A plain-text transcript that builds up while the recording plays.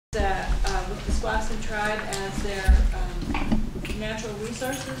With the Squaxin tribe as their natural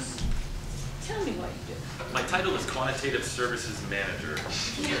resources. Tell me what you do. My title is Quantitative Services Manager.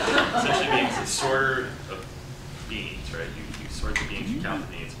 Essentially means a sorter of beans, right? You sort the beans, you count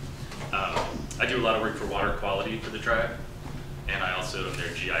the beans. I do a lot of work for water quality for the tribe, and I also am their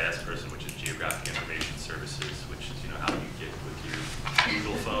GIS person, which is Geographic Information Services, which is how you get with your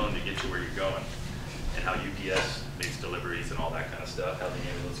Google phone to get to where you're going, and how UPS makes deliveries and all that kind of stuff, how the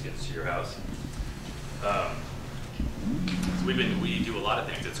ambulance gets to your house. So we do a lot of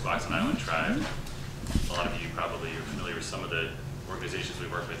things at Squaxin Island Tribe. A lot of you probably are familiar with some of the organizations we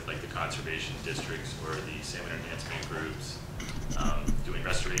work with, like the conservation districts or the salmon enhancement groups, doing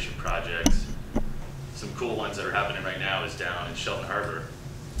restoration projects. Some cool ones that are happening right now is down in Shelton Harbor.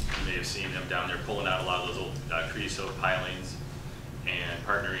 You may have seen them down there pulling out a lot of those old creosote pilings and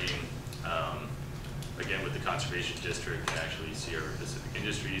partnering again with the conservation district and actually Sierra Pacific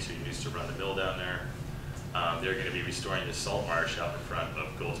Industries, who used to run the mill down there. They're going to be restoring the salt marsh out in front of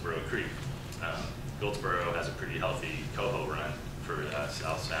Goldsboro Creek. Goldsboro has a pretty healthy coho run for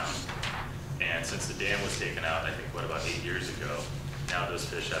South Sound. And since the dam was taken out, I think, about 8 years ago, now those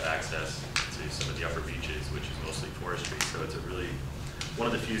fish have access to some of the upper beaches, which is mostly forestry. So it's one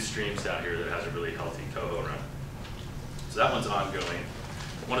of the few streams down here that has a really healthy coho run. So that one's ongoing.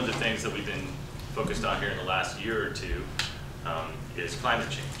 One of the things that we've been focused on here in the last year or two is climate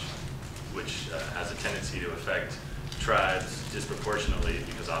change, which has a tendency to affect tribes disproportionately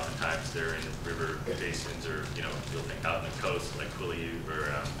because oftentimes they're in river basins or, you'll think out on the coast like Quileute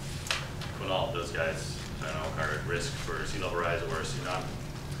or Quinault, those guys are at risk for sea level rise or a tsunami.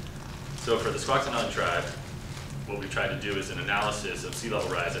 So for the Squaxin Island Tribe, what we've tried to do is an analysis of sea level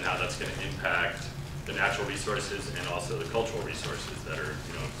rise and how that's going to impact the natural resources and also the cultural resources that are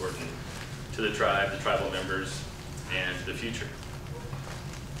important to the tribe, the tribal members, and the future.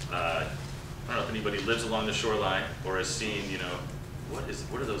 I don't know if anybody lives along the shoreline or has seen,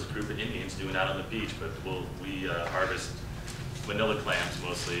 what are those group of Indians doing out on the beach? But we harvest manila clams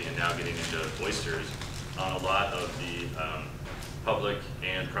mostly, and now getting into oysters on a lot of the public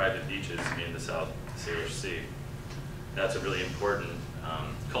and private beaches in the South Salish Sea. That's a really important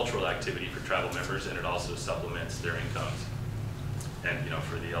cultural activity for tribal members, and it also supplements their incomes. And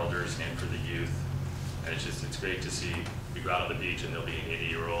for the elders and for the youth, and it's great to see. We go out on the beach and there'll be an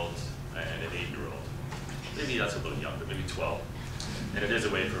 80-year-old and an 8-year-old. Maybe that's a little young, but maybe 12. And it is a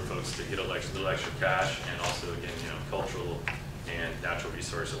way for folks to get a little extra cash and also, again, cultural and natural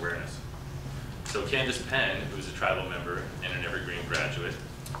resource awareness. So Candace Penn, who's a tribal member and an Evergreen graduate,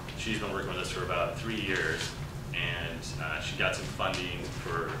 she's been working with us for about 3 years, and she got some funding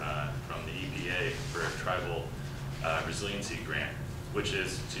from the EPA for a tribal resiliency grant, which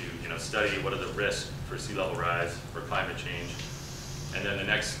is to study what are the risks for sea level rise or climate change, and then the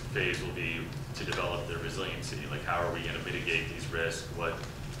next phase will be to develop the resiliency, like how are we going to mitigate these risks, what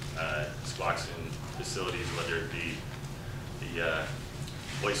Squaxin facilities, whether it be the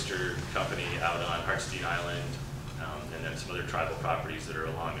oyster company out on Hartstein Island, and then some other tribal properties that are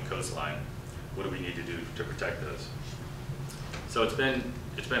along the coastline, what do we need to do to protect those? So it's been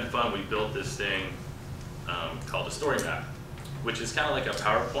fun. We built this thing called a story map, which is kind of like a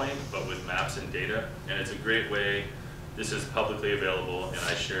PowerPoint, but with maps and data. And it's a great way. This is publicly available, and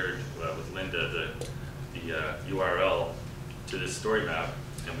I shared with Linda the URL to this story map,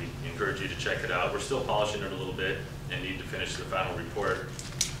 and we encourage you to check it out. We're still polishing it a little bit and need to finish the final report.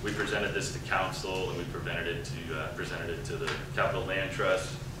 We presented this to council, and we presented it to the Capital Land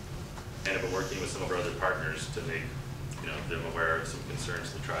Trust, and have been working with some of our other partners to make them aware of some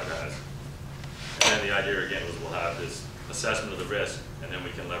concerns the tribe has. And then the idea again was we'll have this assessment of the risk, and then we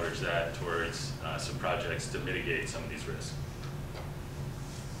can leverage that towards some projects to mitigate some of these risks.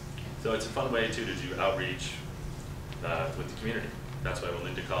 So it's a fun way too to do outreach with the community. That's why when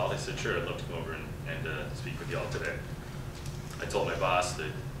Linda called, I said, sure, I'd love to come over and speak with y'all today. I told my boss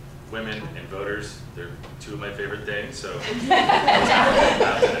that women and voters, they're two of my favorite things, so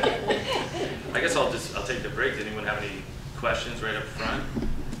I guess I'll take the break. Did anyone have any questions right up front?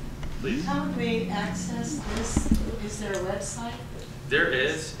 Please. How would we access this? Is there a website? There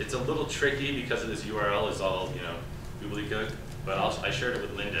is. It's a little tricky because of this URL is all, gobbledygook, but I shared it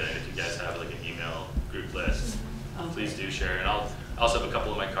with Linda, and if you guys have like an email group list, please do share. And I'll also have a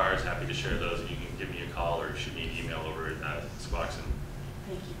couple of my cards, happy to share those, and you can give me a call or shoot me an email over at Squaxin.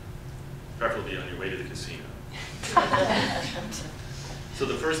 Thank you. Preferably on your way to the casino. So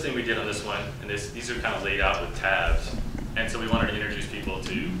the first thing we did on this one, and these are kind of laid out with tabs, and so we wanted to introduce people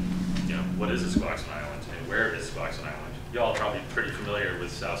to, what is a Squaxin Island and where is Squaxin Island? Y'all are probably pretty familiar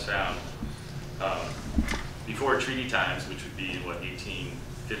with South Sound. Before treaty times, which would be,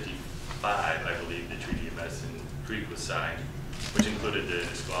 1850 1855, I believe, the Treaty of Medicine Creek was signed, which included the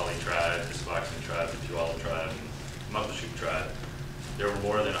Nisqually tribe, the Squaxin tribe, the Puyallup tribe, and Muckleshoot tribe. There were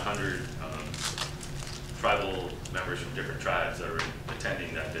more than 100 tribal members from different tribes that were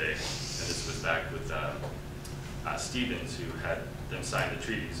attending that day, and this was back with Stevens, who had them sign the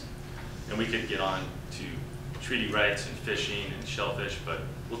treaties. And we could get on to treaty rights and fishing and shellfish, but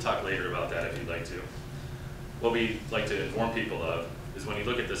we'll talk later about that if you'd like to. What we like to inform people of is when you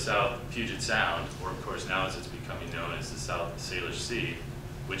look at the South Puget Sound, or of course now as it's becoming known as the South Salish Sea,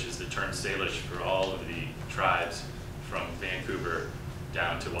 which is the term Salish for all of the tribes from Vancouver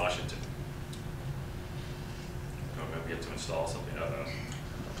down to Washington. Oh, maybe we have to install something.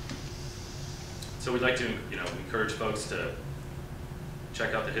 So we'd like to, encourage folks to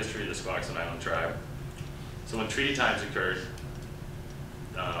check out the history of the Squaxin Island tribe. So when treaty times occurred,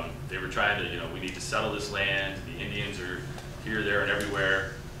 they were trying to, we need to settle this land. The Indians are here, there, and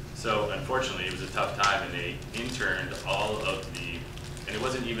everywhere. So unfortunately, it was a tough time, and they interned all of the, and it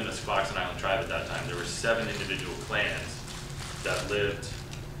wasn't even a Squaxin Island tribe at that time. There were 7 individual clans that lived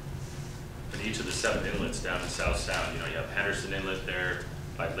in each of the 7 inlets down in South Sound. You have Henderson Inlet there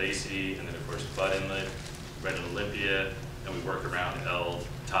by Lacey, and then of course Bud Inlet, right in Olympia, and we work around Eld,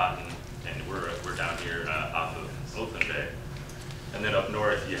 Totten, and we're down here off of Oakland Bay. And then up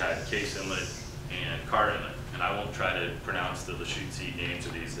north you had Case Inlet and Carr Inlet. And I won't try to pronounce the Lachute names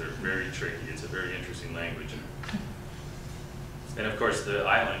of these. They're very tricky. It's a very interesting language. And of course the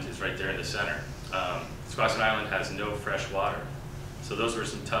island is right there in the center. Squaxin Island has no fresh water. So those were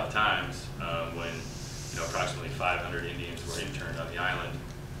some tough times when approximately 500 Indians were interned on the island.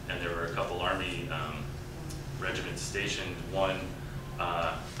 And there were a couple Army regiments stationed, one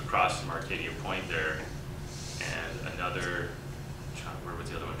across from Arcadia Point there, and another, where was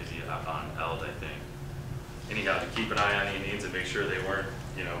the other one? Maybe up on Eld, I think. Anyhow, to keep an eye on the Indians and make sure they weren't,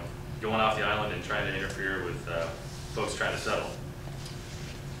 going off the island and trying to interfere with folks trying to settle.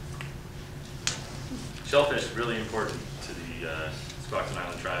 Shellfish is really important to the Squaxin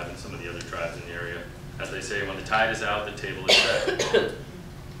Island tribe and some of the other tribes in the area. As they say, when the tide is out, the table is set.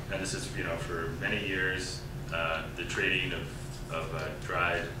 And this is, for many years, the trading of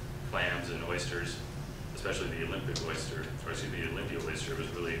dried clams and oysters, especially the Olympia oyster was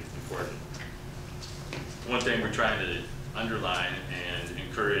really important. One thing we're trying to underline and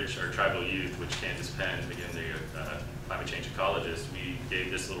encourage our tribal youth, which Candace Penn, again, the climate change ecologist, we gave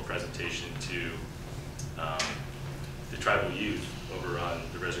this little presentation to the tribal youth over on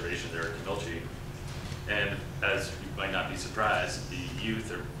the reservation there at Camilche. And as you might not be surprised, the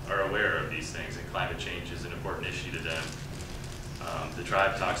youth are aware of these things, and climate change is an important issue to them. The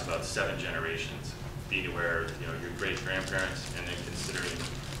tribe talks about 7 generations, being aware of your great-grandparents, and then considering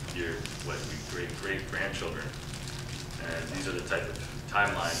your great-grandchildren. And these are the type of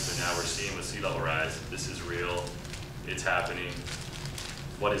timelines that now we're seeing with sea level rise. This is real, it's happening,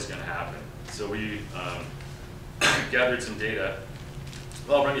 what is going to happen? So we gathered some data.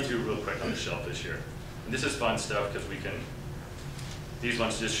 Well, I'll run you through real quick on the shellfish here. And this is fun stuff because these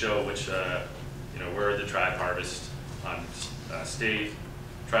ones just show which, where the tribe harvests on state,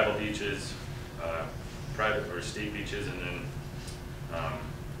 tribal beaches, private or state beaches, and then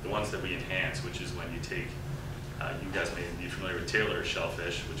the ones that we enhance, which is when you take, you guys may be familiar with Taylor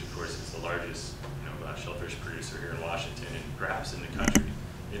shellfish, which of course is the largest shellfish producer here in Washington and perhaps in the country.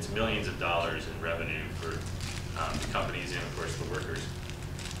 It's millions of dollars in revenue for the companies and of course the workers.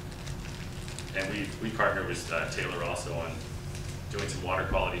 And we partner with Taylor also on doing some water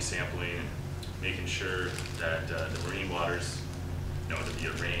quality sampling and making sure that the marine waters, there'll be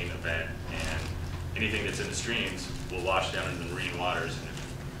a rain event, and anything that's in the streams will wash down into the marine waters.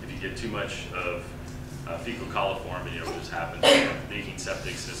 And if you get too much of fecal coliform, and what just happens, leaking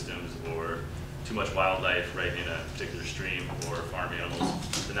septic systems, or too much wildlife right in a particular stream or farm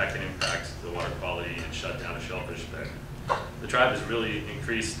animals, then that can impact the water quality and shut down a shellfish bed. The tribe has really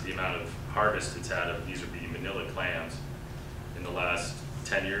increased the amount of harvest it's had of, these would be manila clams, in the last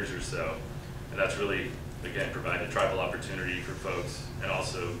 10 years or so. And that's really, again, provided tribal opportunity for folks, and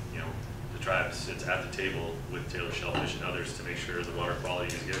also, the tribe sits at the table with Taylor Shellfish and others to make sure the water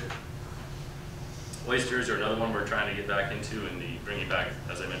quality is good. Oysters are another one we're trying to get back into, and bringing back,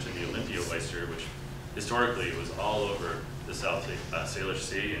 as I mentioned, the Olympia oyster, which historically was all over the South Salish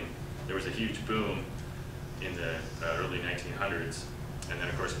Sea, and there was a huge boom in the early 1900s. And then,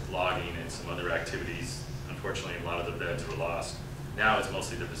 of course, with logging and some other activities, unfortunately, a lot of the beds were lost. Now it's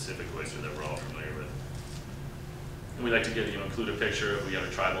mostly the Pacific oyster that we're all familiar with. And we like to include a picture of, we have a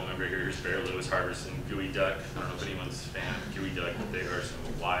tribal member here, here's Bear Lewis harvesting gooey duck. I don't know if anyone's a fan of gooey duck, but they are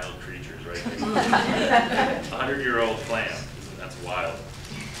some wild creatures, right? 100-year-old clam, that's wild.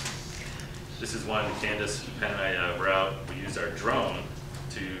 This is one Candace, Penn, and I were out. We used our drone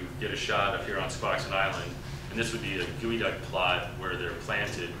to get a shot up here on Squaxin Island. And this would be a geoduck plot where they're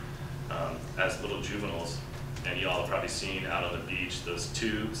planted as little juveniles. And you all have probably seen out on the beach those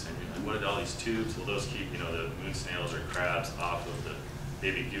tubes. And you're like, what are all these tubes? Well, those keep, the moon snails or crabs off of the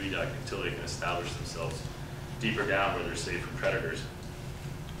baby geoduck until they can establish themselves deeper down where they're safe from predators.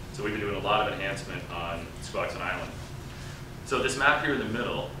 So we've been doing a lot of enhancement on Squaxin Island. So this map here in the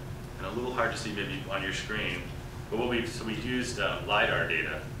middle, and a little hard to see maybe on your screen, but we used LiDAR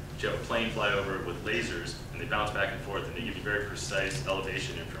data. You have a plane fly over with lasers, and they bounce back and forth, and they give you very precise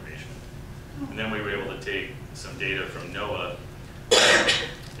elevation information. And then we were able to take some data from NOAA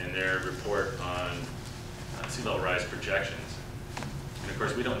and their report on sea level rise projections. And of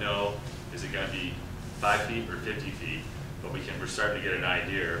course, we don't know, is it going to be 5 feet or 50 feet, but we're starting to get an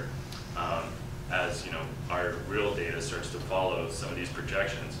idea as our real data starts to follow some of these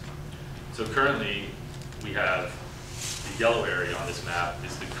projections. So currently, we have the yellow area on this map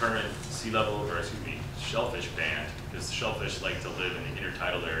is the current sea level, or excuse me, shellfish band, because the shellfish like to live in the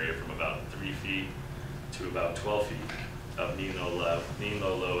intertidal area from about 3 feet to about 12 feet of mean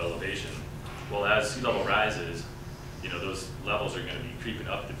low elevation. Well, as sea level rises, those levels are going to be creeping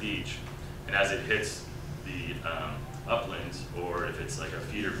up the beach, and as it hits the uplands, or if it's like a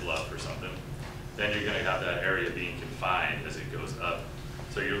feeder bluff or something, then you're going to have that area being confined as it goes up.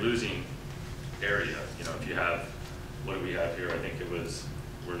 So you're losing area. If you have, what do we have here? I think it was,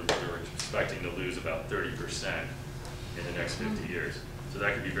 we're expecting to lose about 30% in the next 50 years. So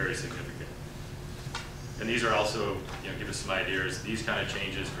that could be very significant. And these are also, give us some ideas. These kind of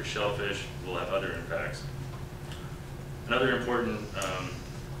changes for shellfish will have other impacts. Another important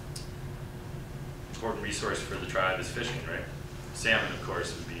resource for the tribe is fishing, right? Salmon, of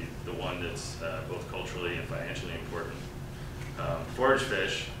course, would be the one that's both culturally and financially important. Forage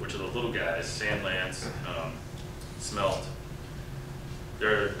fish, which are the little guys, sand lance, smelt,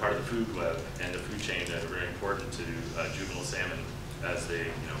 they're part of the food web and the food chain that are very important to juvenile salmon as they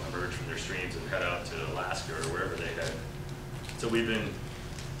emerge from their streams and head out to Alaska or wherever they head. So we've been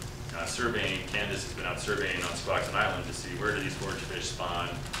surveying, Candace has been out surveying on Squaxin Island to see where do these forage fish spawn,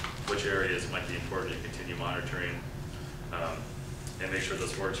 which areas might be important to continue monitoring, and make sure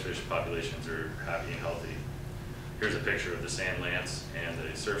those forage fish populations are happy and healthy. Here's a picture of the sand lance and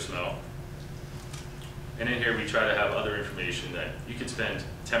the surf smell. And in here we try to have other information that you could spend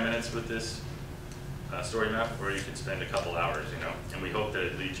 10 minutes with this story map, or you could spend a couple hours, and we hope that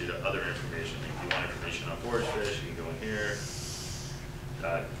it leads you to other information. If you want information on forage fish, you can go in here.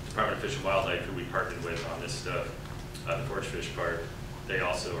 Department of Fish and Wildlife, who we partnered with on this stuff, the forage fish part, they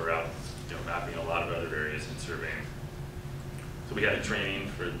also are out mapping a lot of other areas and surveying. So we had a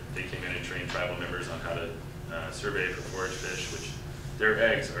training they came in and trained tribal members on how to survey for forage fish, which their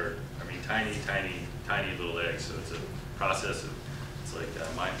eggs are, tiny, tiny, tiny little eggs. So it's a process of, it's like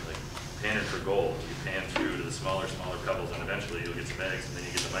panning for gold. You pan through to the smaller pebbles, and eventually you'll get some eggs, and then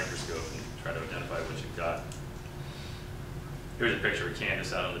you get the microscope and try to identify what you've got. Here's a picture of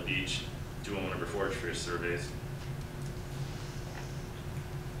Candace out on the beach doing one of her forage fish surveys.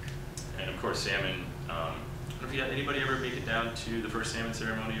 And of course, salmon. I don't know if you had anybody ever make it down to the first salmon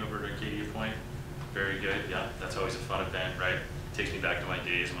ceremony over at Arcadia Point. Very good, yeah, that's always a fun event, right? It takes me back to my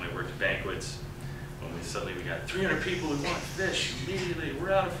days when I worked at banquets, when we got 300 people who want fish immediately,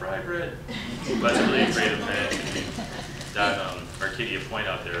 we're out of fry bread. That's a really great event. That Arcadia Point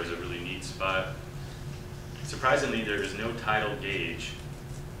out there is a really neat spot. Surprisingly, there is no tidal gauge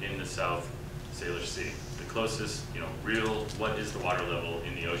in the South Salish Sea. The closest, real, what is the water level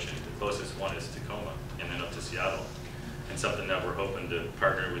in the ocean? The closest one is Tacoma, and then up to Seattle. And something that we're hoping to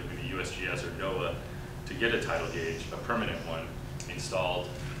partner with maybe USGS or NOAA to get a tidal gauge, a permanent one, installed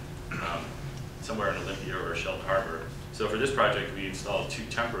somewhere in Olympia or Shelton Harbor. So for this project, we installed 2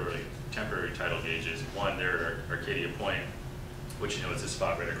 temporary tidal gauges. One there at Arcadia Point, which is a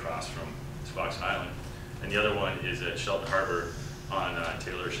spot right across from Squaxin Island. And the other one is at Shelton Harbor on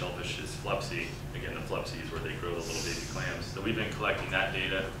Taylor Shellfish's Flupsy. Again, the Flupsy is where they grow the little baby clams. So we've been collecting that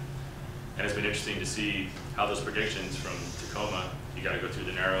data, and it's been interesting to see how those predictions from Tacoma, you got to go through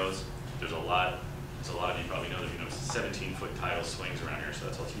the Narrows. There's a lot of you probably know that 17-foot tidal swings around here, so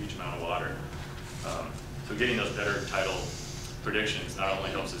that's a huge amount of water. So getting those better tidal predictions not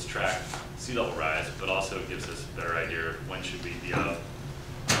only helps us track sea level rise, but also gives us a better idea of when should we be out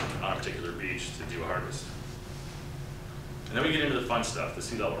on a particular beach to do a harvest. And then we get into the fun stuff, the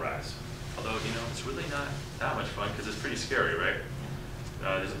sea level rise. Although, it's really not that much fun because it's pretty scary, right?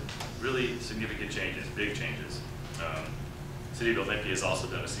 There's really significant changes, big changes. City of Olympia has also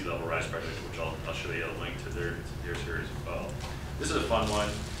done a sea level rise project, which I'll show you a link to theirs here as well. This is a fun one.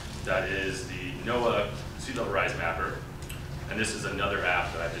 that is the NOAA Sea Level Rise Mapper. And this is another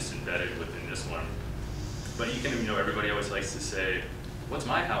app that I've just embedded within this one. But you can, everybody always likes to say, what's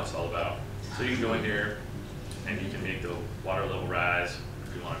my house all about? So you can go in here and you can make the water level rise.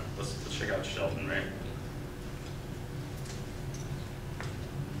 If you want, let's check out Shelton, right?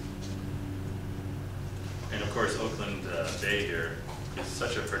 And of course, Oakland Bay here is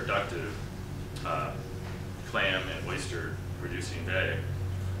such a productive clam and oyster producing bay.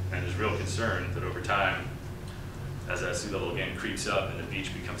 And there's real concern that over time, as that sea level again creeps up and the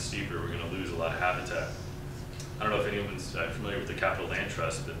beach becomes steeper, we're going to lose a lot of habitat. I don't know if anyone's familiar with the Capital Land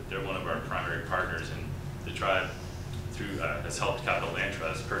Trust, but they're one of our primary partners, and the tribe has helped Capital Land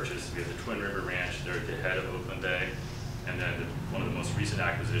Trust purchase. We have the Twin River Ranch, they're at the head of Oakland Bay, and then one of the most recent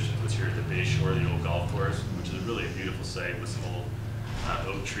acquisitions was here at the Bay Shore, the old golf course, which is really a beautiful site with some old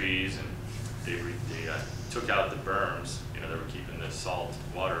oak trees, and they took out the berms, that were keeping the salt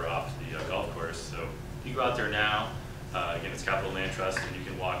water off the golf course. So you go out there now, again, it's Capital Land Trust, and you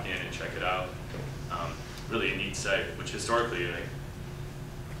can walk in and check it out. Really a neat site, which historically,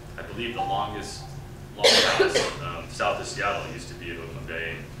 I believe the longest house south of Seattle used to be at Oakland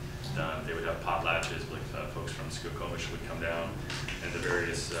Bay. And, they would have potlatches, like folks from Skokomish would come down, and the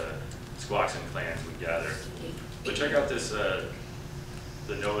various Squaxin clans would gather. But check out this, the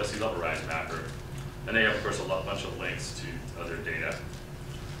NOAA Sea Level Rise Mapper. And they have, of course, a bunch of links to other data.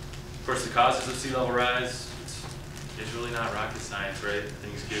 Of course, the causes of sea level rise, it's really not rocket science, right?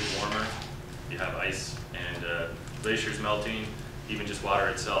 Things get warmer. You have ice and glaciers melting. Even just water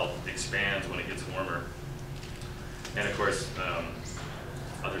itself expands when it gets warmer. And of course,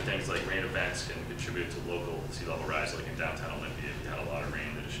 other things like rain events can contribute to local sea level rise, like in downtown Olympia, if you had a lot of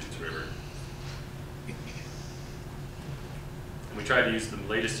rain that it shoots river. And we try to use the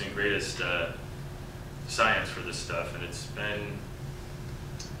latest and greatest science for this stuff, and it's been,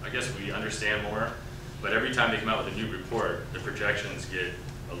 I guess we understand more, but every time they come out with a new report, the projections get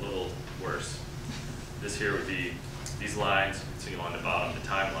a little worse. This here would be these lines, you can see along the bottom, the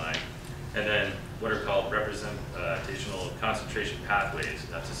timeline, and then what are called representational concentration pathways.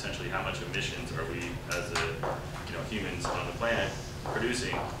 That's essentially how much emissions are we, as humans on the planet,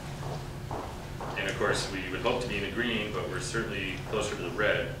 producing. And of course, we would hope to be in the green, but we're certainly closer to the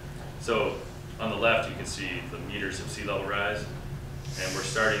red. So on the left, you can see the meters of sea level rise, and we're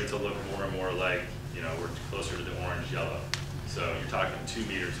starting to look more and more like, we're closer to the orange-yellow. So you're talking 2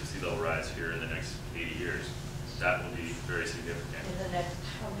 meters of sea level rise here in the next 80 years. That will be very significant. In the next,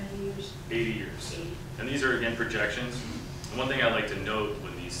 how many years? 80 years. 80. And these are, again, projections. And one thing I like to note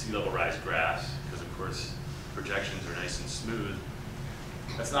with these sea level rise graphs, because of course projections are nice and smooth,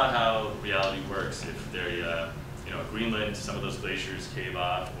 that's not how reality works. If they, Greenland, some of those glaciers cave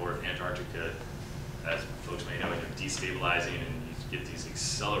off, or if Antarctica, as folks may know, you're destabilizing and you get these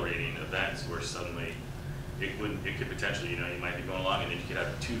accelerating events where suddenly it could potentially, you might be going along and then you could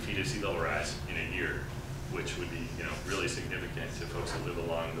have 2 feet of sea level rise in a year, which would be, really significant to folks who live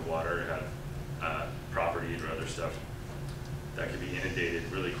along the water, have property or other stuff that could be inundated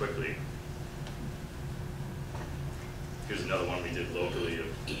really quickly. Here's another one we did locally of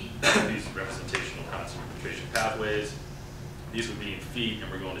these representational concentration pathways. These would be in feet,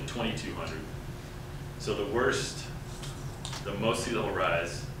 and we're going to 2,200. So the most sea level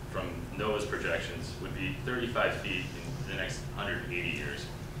rise from NOAA's projections would be 35 feet in the next 180 years.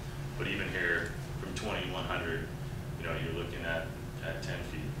 But even here, from 2,100, you're looking at 10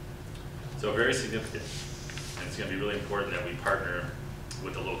 feet. So very significant. And it's going to be really important that we partner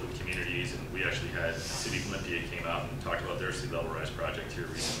with the local communities, and we actually had City of Olympia came out and talked about their sea level rise project here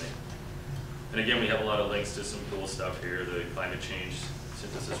recently. And again, we have a lot of links to some cool stuff here, the climate change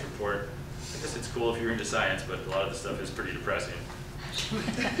synthesis report. I guess it's cool if you're into science, but a lot of the stuff is pretty depressing.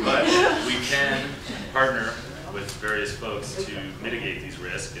 But we can partner with various folks to mitigate these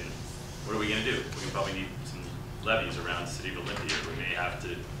risks, and what are we going to do? We probably need some levees around the City of Olympia. We may have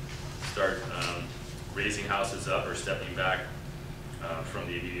to start raising houses up or stepping back from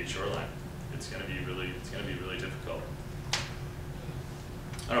the immediate shoreline. It's going to be really difficult.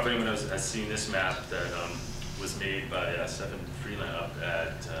 I don't know if anyone has seen this map that was made by Stephen Freeland up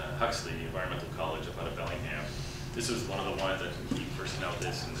at Huxley Environmental College up out of Bellingham. This was one of the ones that he first announced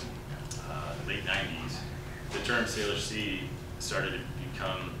this in the late 90s. The term Salish Sea started to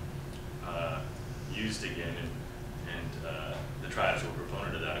become used again, and the tribes were a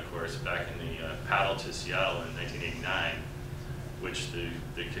proponent of that, of course, back in the paddle to Seattle in 1989, which the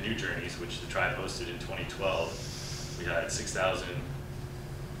canoe journeys, which the tribe hosted in 2012, we had 6,000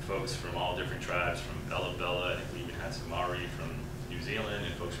 folks from all different tribes, from Bella Bella, I think we even had some Maori from New Zealand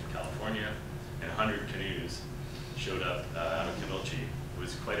and folks from California, and 100 canoes showed up out of Camilchi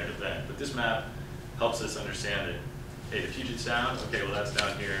was quite an event. But this map helps us understand that, hey, the Puget Sound, okay, well that's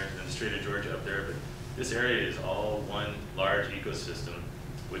down here, and the Strait of Georgia up there, but this area is all one large ecosystem,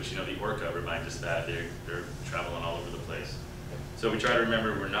 which, you know, the orca reminds us that they're traveling all over the place. So we try to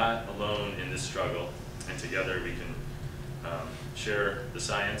remember we're not alone in this struggle, and together we can share the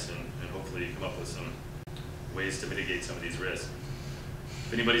science and hopefully come up with some ways to mitigate some of these risks.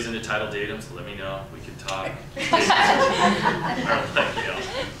 If anybody's into tidal datums, let me know. We can talk. Like, you know,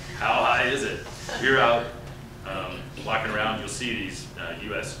 how high is it? You're out walking around, you'll see these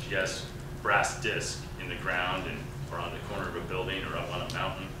USGS brass discs in the ground and or on the corner of a building or up on a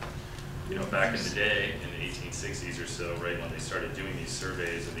mountain. You know, back in the day, in the 1860s or so, right when they started doing these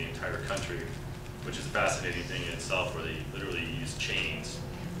surveys of the entire country, which is a fascinating thing in itself, where they literally used chains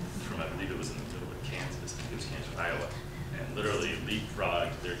from, I believe it was in the middle of Kansas, I think it was Kansas, Iowa, and literally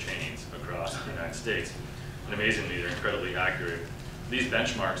leapfrogged their chains across the United States. And amazingly, they're incredibly accurate. These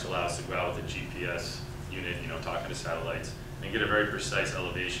benchmarks allow us to go out with a GPS unit, you know, talking to satellites, and get a very precise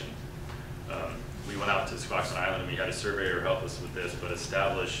elevation. We went out to Squaxin Island and we had a surveyor help us with this, but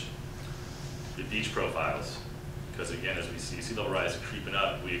establish the beach profiles. Because again, as we see sea level rise creeping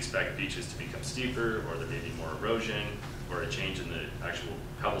up, we expect beaches to become steeper, or there may be more erosion, or a change in the actual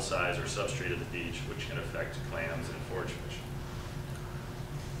pebble size or substrate of the beach, which can affect clams and forage fish.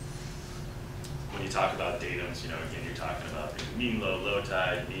 When you talk about datums, you know, again, you're talking about mean low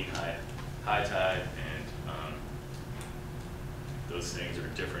tide, mean high tide, and those things are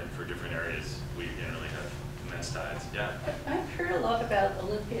different for different areas. We generally have immense tides. Yeah? I've heard a lot about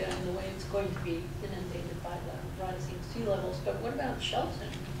Olympia and the way it's going to be inundated by the rising sea levels, but what about Shelton?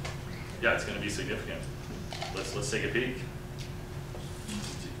 Yeah, it's going to be significant. Let's take a peek.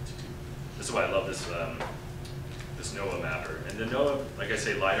 This is why I love this this NOAA mapper. And the NOAA, like I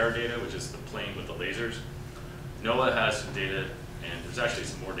say, LiDAR data, which is the plane with the lasers. NOAA has some data, and there's actually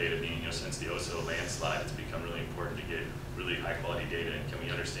some more data being, you know, since the Oso landslide, it's become really important to get really high quality data, and can we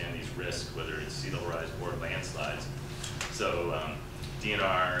understand these risks, whether it's sea level rise or landslides. So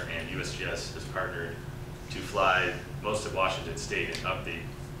DNR and USGS has partnered to fly most of Washington State and update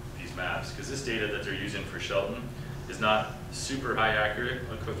these maps, because this data that they're using for Shelton is not super high accurate.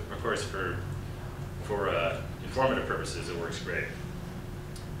 Of course, for informative purposes, it works great.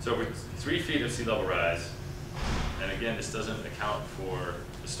 So with 3 feet of sea level rise, and again, this doesn't account for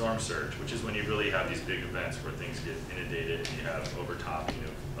the storm surge, which is when you really have these big events where things get inundated and you have overtopping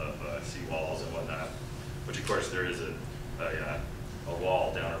of sea walls and whatnot, which of course there is a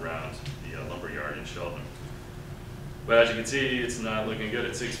wall down around the lumber yard in Shelton. But as you can see, it's not looking good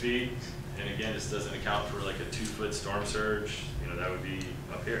at 6 feet. And again, this doesn't account for like a 2-foot storm surge. You know, that would be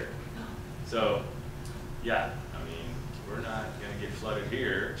up here. So, yeah, I mean, we're not going to get flooded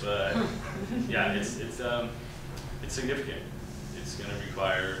here, but yeah, it's significant. It's going to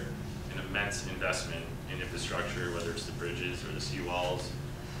require an immense investment in infrastructure, whether it's the bridges or the seawalls,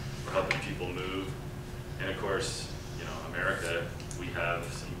 or helping people move. And of course, you know, America, we have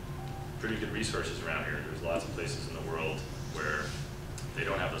some pretty good resources around here. There's lots of places in the world where they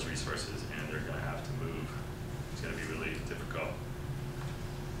don't have those resources and they're going to have to move. It's going to be really difficult.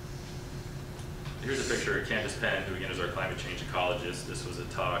 Here's a picture of Candace Penn, who again is our climate change ecologist. This was a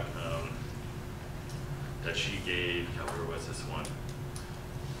talk that she gave, where was this one?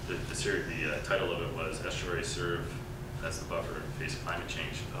 The title of it was Estuaries Serve as the Buffer to Face Climate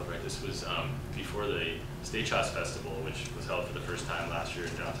Change. Oh, right. This was before the Stagehouse Festival, which was held for the first time last year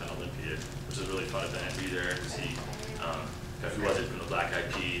in downtown Olympia, which was a really fun event. Be there to see who was it from the Black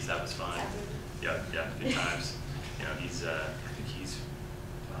Eyed Peas. That was fun. Yeah, good times. You know, he's I think he's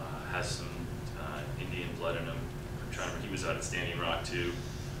has some Indian blood in him. I'm trying to remember. He was out at Standing Rock too,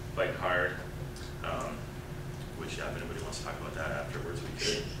 fighting hard. Which, yeah, if anybody wants to talk about that afterwards, we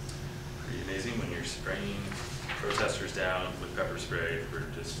could. Pretty amazing when you're spraying protesters down with pepper spray for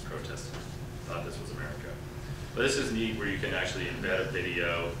just protesting. Thought this was America. But this is neat, where you can actually embed a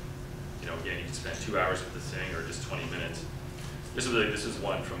video. You know, again, you can spend 2 hours with this thing or just 20 minutes. This is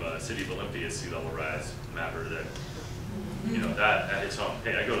one from a City of Olympia sea level rise mapper that, you know, that hits home.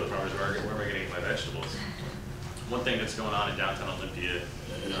 Hey, I go to the farmer's market, where am I going to get my vegetables? One thing that's going on in downtown Olympia,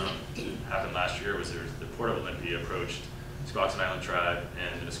 happened last year, was the Port of Olympia approached Squaxin Island tribe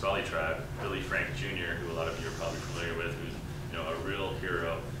and the Nisqually tribe, Billy Frank Jr., who a lot of you are probably familiar with, who's, you know, a real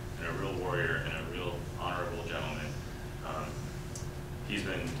hero and a real warrior and a real honorable gentleman. He's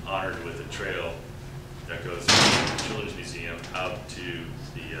been honored with a trail that goes from the Children's Museum out to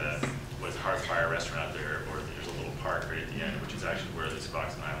the what's Hearthfire restaurant there, or there's a little park right at the end, which is actually where the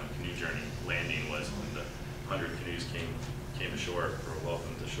Squaxin Island canoe journey landing was when the 100 canoes came ashore, or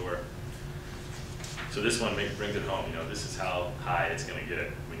welcomed ashore. So this one brings it home. You know, this is how high it's going to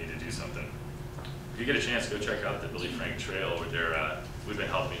get. We need to do something. If you get a chance, go check out the Billy Frank Trail, where we've been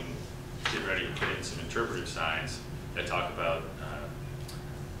helping get ready to put in some interpretive signs that talk about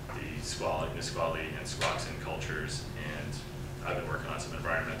the Nisqually and Squaxin cultures, and I've been working on some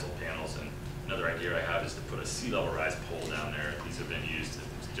environmental panels, and another idea I have is to put a sea level rise pole down there. These have been used in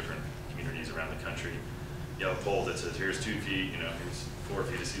different communities around the country. You have a pole that says, here's 2 feet, you know, here's 4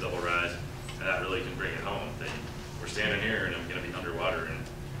 feet of sea level rise, and that really can bring it home. We're standing here and I'm gonna be underwater in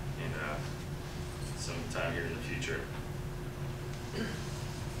some time here in the future.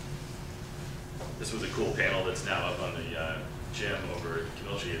 This was a cool panel that's now up on the gym over at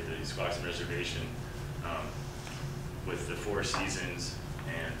Camilchi at the Squaxin Reservation, with the 4 seasons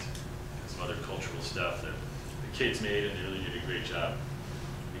and some other cultural stuff that the kids made, and they really did a great job.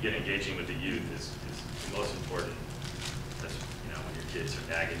 Again, engaging with the youth is the most important. That's, you know, when your kids are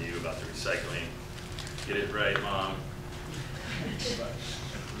nagging you about the recycling, get it right, Mom.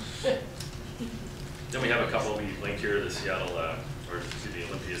 Then we have a couple we linked here, the Seattle, the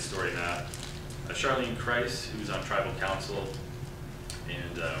Olympia story map. Charlene Kreis, who's on tribal council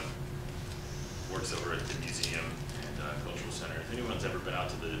and works over at the museum and cultural center. If anyone's ever been out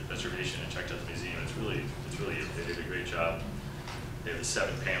to the reservation and checked out the museum, they did a great job. They have the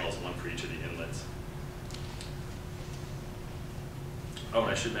 7 panels, 1 for each of the inlets. Oh,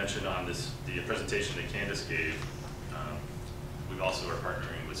 and I should mention on the presentation that Candace gave, we also are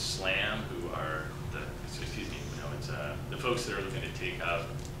partnering with SLAM, who are the folks that are looking to take out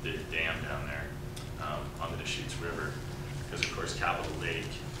the dam down there on the Deschutes River, because of course Capitol Lake,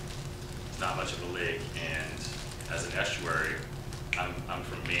 not much of a lake, and as an estuary, I'm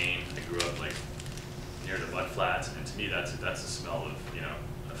from Maine. I grew up like near the mud flats, and to me that's the smell of, you know,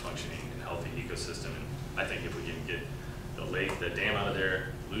 a functioning and healthy ecosystem. And I think if we can get the dam out of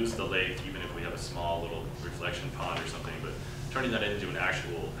there, lose the lake, even if we have a small little reflection pond or something, but turning that into an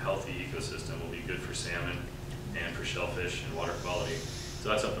actual healthy ecosystem will be good for salmon and for shellfish and water quality. So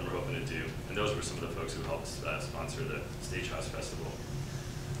that's something we're hoping to do. And those were some of the folks who helped sponsor the Stagehouse Festival.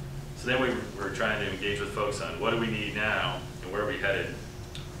 So then we're trying to engage with folks on what do we need now and where are we headed.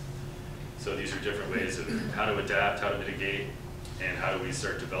 So these are different ways of how to adapt, how to mitigate, and how do we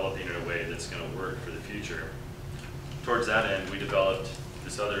start developing in a way that's going to work for the future. Towards that end, we developed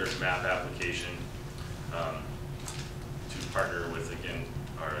this other map application to partner with, again,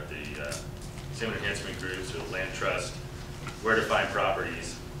 the salmon enhancement groups or the land trust, where to find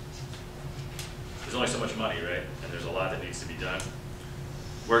properties. There's only so much money, right? And there's a lot that needs to be done.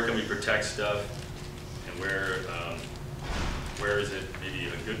 Where can we protect stuff, and where is it maybe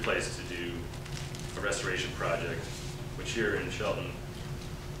a good place to do a restoration project, which here in Shelton,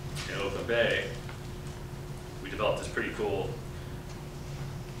 in Oakland Bay, we developed this pretty cool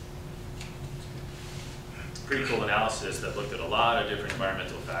analysis that looked at a lot of different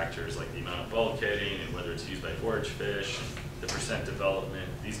environmental factors, like the amount of bulkheading and whether it's used by forage fish, and the percent development.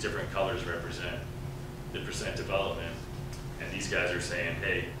 These different colors represent the percent development. And these guys are saying,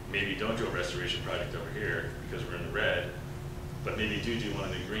 hey, maybe don't do a restoration project over here because we're in the red, but maybe do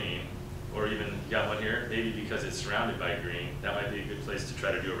one in the green, or even you got one here, maybe because it's surrounded by green, that might be a good place to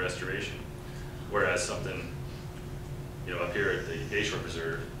try to do a restoration. Whereas something, you know, up here at the Bayshore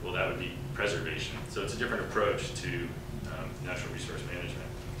Preserve, well, that would be preservation. So it's a different approach to natural resource management.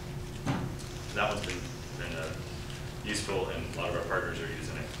 That one's been useful, and a lot of our partners are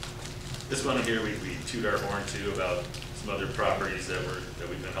using it. This one here, we toot our horn too about some other properties that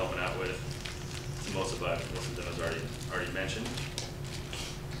we've been helping out with. So most of them is already mentioned.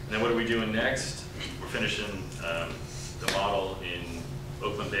 And then what are we doing next? We're finishing the model in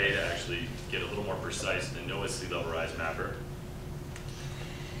Oakland Bay to actually get a little more precise than NOAA's sea level rise mapper.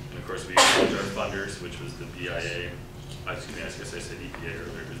 And of course we used our funders, which was the BIA. Excuse me, I guess I said EPA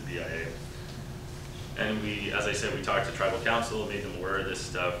earlier, it was BIA. And we, as I said, we talked to tribal council, made them aware of this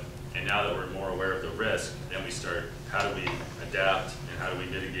stuff. And now that we're more aware of the risk, then we start, how do we adapt, and how do we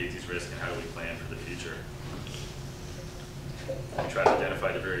mitigate these risks, and how do we plan for the future? We try to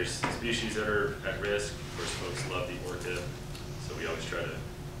identify the various species that are at risk. Of course, folks love the orca, so we always try to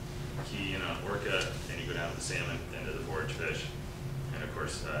key in on orca, and you go down to the salmon, then to the forage fish, and of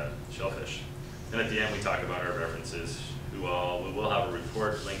course, shellfish. And at the end, we talk about our references, we will have a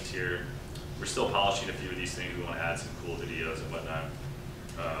report linked here. We're still polishing a few of these things. We want to add some cool videos and whatnot.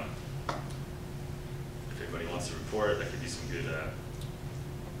 If anybody wants to report, that could be some good, I'm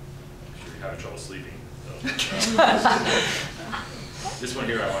sure you're having trouble sleeping. So, this one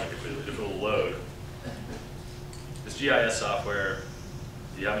here I want to get with, if it will load. This GIS software,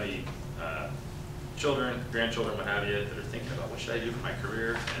 do you have any children, grandchildren, what have you, that are thinking about what should I do for my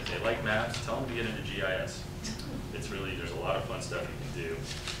career, and if they like maps, tell them to get into GIS. It's really, there's a lot of fun stuff you can do,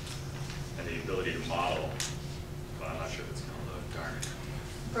 and the ability to model. Well, I'm not sure if it's going to load, darn it.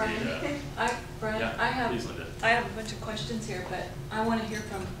 Brian, Yeah, I please, Linda. have a bunch of questions here, but I want to hear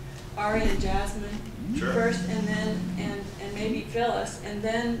from Ari and Jasmine Sure. first, and then and maybe Phyllis, and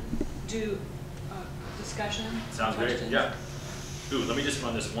then do discussion. Sounds questions. great. Yeah. Ooh, let me just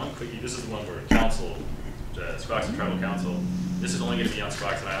run this one quickie. This is the one where council, Squaxin Tribal Council. This is only going to be on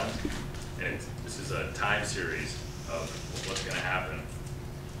Squaxin Island, and this is a time series of what's going to happen.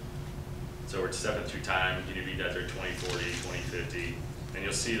 So we're stepping through time. You can read that there 2040, 2050, and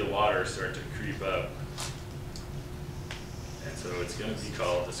you'll see the water start to creep up. And so it's going to be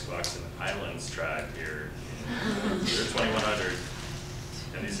called the Squaxin Islands Tribe here. They're 2100.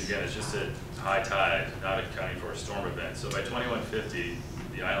 And these, again, is just at high tide, not accounting for a storm event. So by 2150,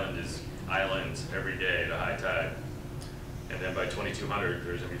 the island is islands every day at a high tide. And then by 2200,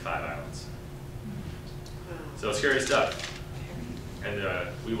 there's going to be 5 islands. So scary stuff. And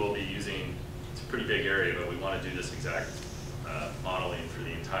we will be using, it's a pretty big area, but we want to do this exact modeling for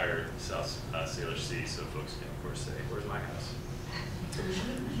the entire South Salish Sea, so folks can, of course, say, where's my house?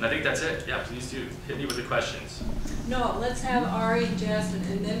 And I think that's it. Yeah, please do. Hit me with the questions. No, let's have Ari and Jasmine,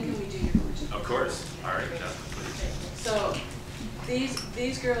 and then can we do your questions? Of course. All right, Jasmine, please. So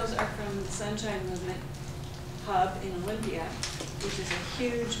these girls are from the Sunshine Movement Hub in Olympia, which is a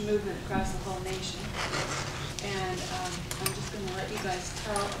huge movement across the whole nation. And I'm just going to let you guys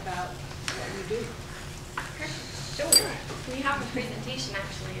tell about what you do. Sure. We have a presentation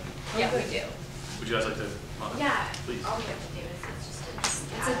actually. Oh, Yeah, good. we do. Would you guys like to? Yeah. Please. All we have to do is it's just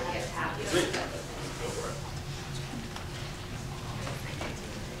it's a tab. Sweet. Go for it.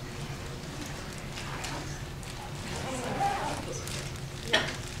 Yeah.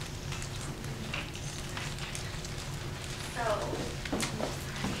 So,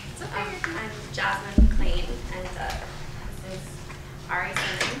 I'm Jasmine McLean, and this is Ari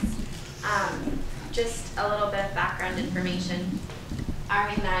Simmons. Just a little bit of background information.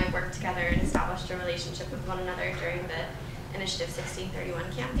 Ari and I worked together and established a relationship with one another during the Initiative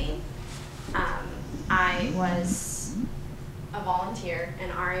 1631 campaign. I was a volunteer,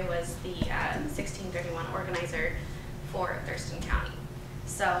 and Ari was the 1631 organizer for Thurston County.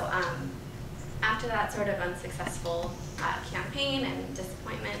 So after that sort of unsuccessful campaign and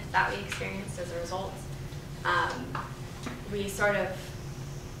disappointment that we experienced as a result, we sort of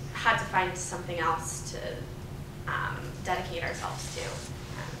had to find something else to dedicate ourselves to. I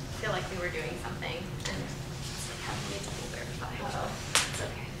feel like we were doing something, and it's like having me to verify. It's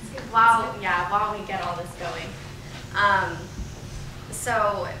okay. It's good. While we get all this going.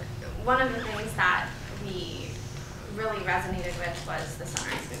 So one of the things that we really resonated with was the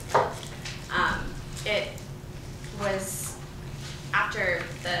Sunrise Movement. It was after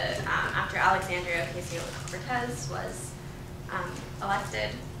Alexandria Ocasio-Cortez was elected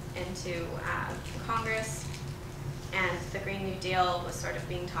into Congress, and the Green New Deal was sort of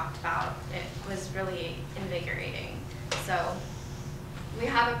being talked about. It was really invigorating. So we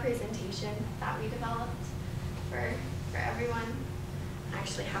have a presentation that we developed for everyone. I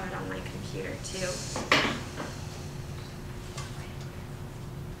actually have it on my computer too.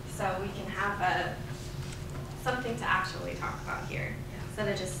 So we can have something to actually talk about here, instead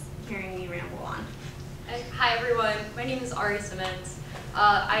of just hearing me ramble on. Hi everyone, my name is Ari Simmons.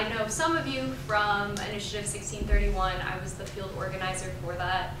 I know some of you from Initiative 1631. I was the field organizer for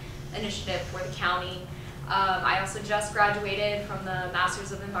that initiative for the county. I also just graduated from the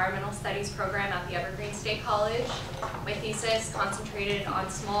Masters of Environmental Studies program at the Evergreen State College. My thesis concentrated on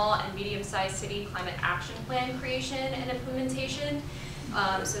small and medium-sized city climate action plan creation and implementation.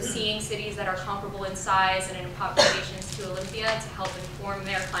 So seeing cities that are comparable in size and in populations to Olympia to help inform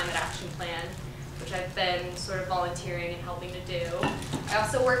their climate action plan, which I've been sort of volunteering and helping to do. I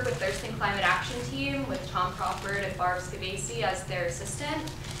also work with Thurston Climate Action Team with Tom Crawford and Barb Scavesi as their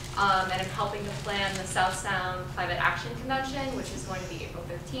assistant. And I'm helping to plan the South Sound Climate Action Convention, which is going to be April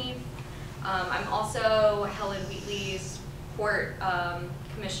 13th. I'm also Helen Wheatley's Port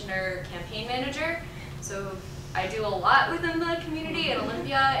Commissioner Campaign Manager. So I do a lot within the community in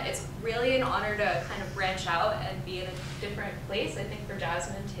Olympia. It's really an honor to kind of branch out and be in a different place, I think for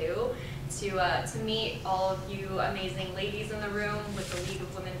Jasmine too, to meet all of you amazing ladies in the room with the League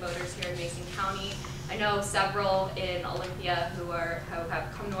of Women Voters here in Mason County. I know several in Olympia who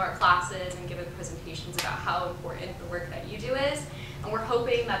have come to our classes and given presentations about how important the work that you do is. And we're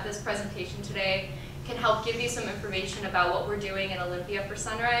hoping that this presentation today can help give you some information about what we're doing in Olympia for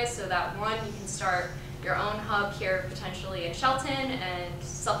Sunrise, so that one, you can start your own hub here potentially in Shelton and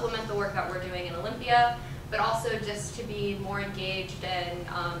supplement the work that we're doing in Olympia, but also just to be more engaged and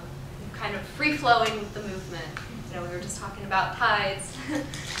kind of free-flowing with the movement. You know, we were just talking about tides,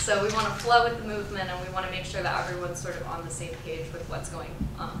 so we want to flow with the movement, and we want to make sure that everyone's sort of on the same page with what's going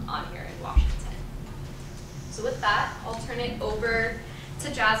on here in Washington. So with that, I'll turn it over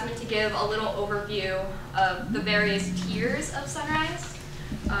to Jasmine to give a little overview of the various tiers of Sunrise.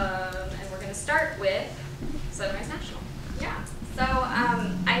 And we're going to start with Sunrise National. Yeah, so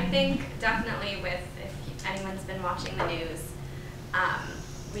I think definitely with, if anyone's been watching the news,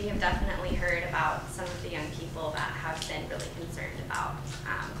 we have definitely heard about some of the young people that have been really concerned about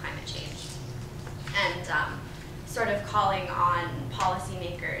climate change. And sort of calling on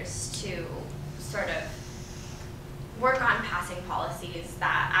policymakers to sort of work on passing policies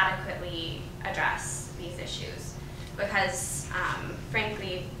that adequately address these issues. Because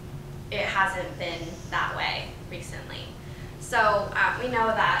frankly, it hasn't been that way recently. So we know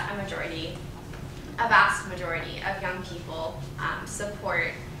that a vast majority of young people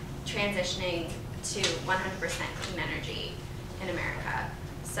support transitioning to 100% clean energy in America.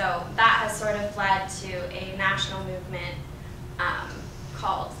 So that has sort of led to a national movement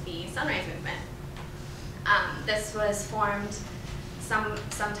called the Sunrise Movement. This was formed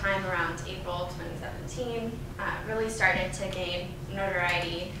sometime around April 2017, really started to gain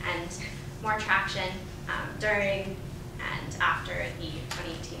notoriety and more traction during and after the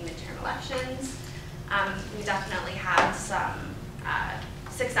 2018 midterm elections. We definitely had some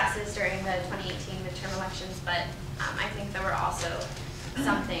successes during the 2018 midterm elections, but I think there were also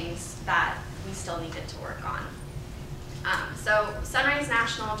some things that we still needed to work on. So Sunrise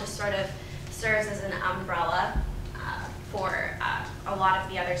National just sort of serves as an umbrella for a lot of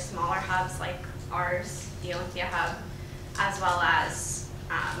the other smaller hubs like ours, the Olympia Hub, as well as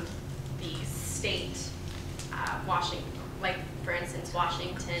the state, Washington, like for instance,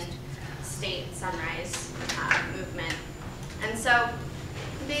 Washington State Sunrise Movement. And so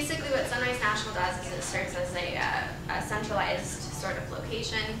basically what Sunrise National does is it serves as a centralized sort of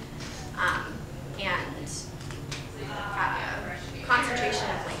location and concentration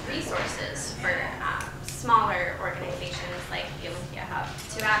of like resources for smaller organizations like the Olympia Hub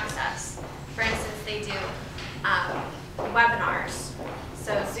to access. For instance, they do webinars,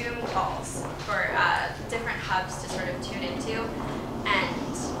 so Zoom calls for different hubs to sort of tune into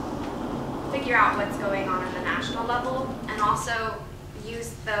and figure out what's going on the national level, and also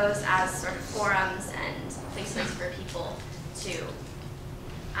use those as sort of forums and places for people to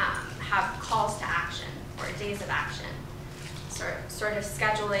have calls to action or days of action. Sort of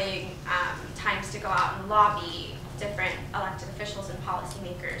scheduling times to go out and lobby different elected officials and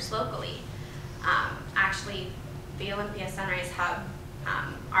policymakers locally. Actually, the Olympia Sunrise Hub,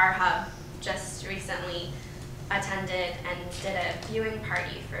 our hub, just recently attended and did a viewing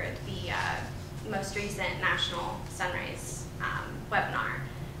party for the most recent National Sunrise webinar.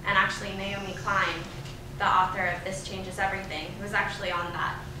 And actually, Naomi Klein, the author of This Changes Everything, who was actually on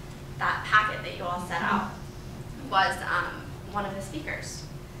that packet that you all set out, was one of the speakers.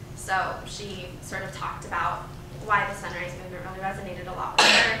 So she sort of talked about why the Sunrise Movement really resonated a lot with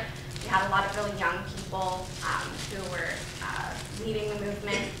her. We had a lot of really young people who were leading the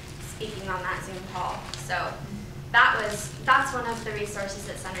movement, speaking on that Zoom call. So that's one of the resources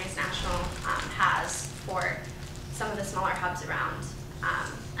that Sunrise National has for some of the smaller hubs around.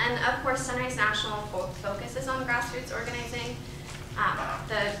 And of course, Sunrise National focuses on grassroots organizing.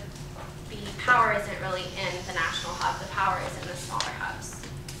 The power isn't really in the national hub. The power is in the smaller hubs,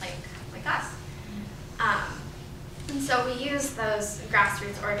 like us. And so we use those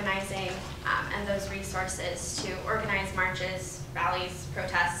grassroots organizing and those resources to organize marches, rallies,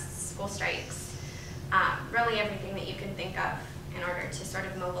 protests, school strikes, really everything that you can think of in order to sort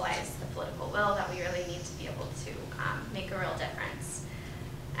of mobilize the political will that we really need to be able to make a real difference.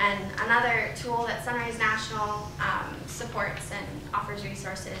 And another tool that Sunrise National supports and offers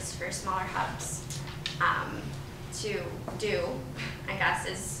resources for smaller hubs to do, I guess,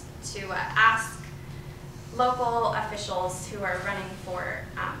 is to ask local officials who are running for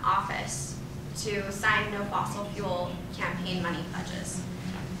office to sign no fossil fuel campaign money pledges,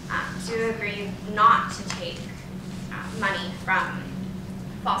 to agree not to take money from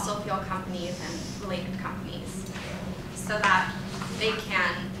fossil fuel companies and related companies, so that they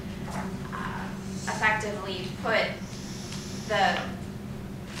can effectively put the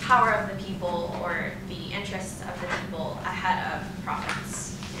power of the people or the interests of the people ahead of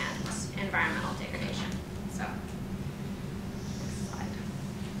profits and environmental degradation. So, next slide.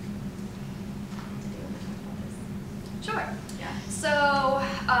 Sure. Yeah. So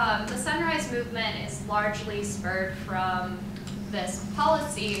the Sunrise movement is largely spurred from this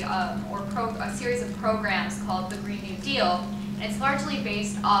policy a series of programs called the Green New Deal. And it's largely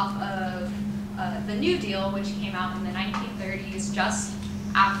based off of the New Deal, which came out in the 1930s, just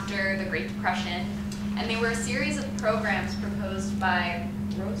after the Great Depression. And they were a series of programs proposed by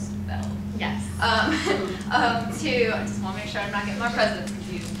Roosevelt. Yes. I just want to make sure I'm not getting my presidents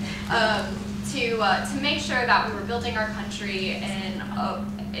confused. To make sure that we were building our country in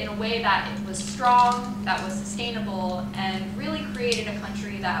a way that it was strong, that was sustainable, and really created a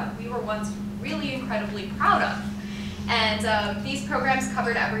country that we were once really incredibly proud of. And these programs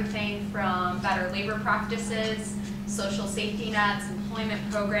covered everything from better labor practices, social safety nets, employment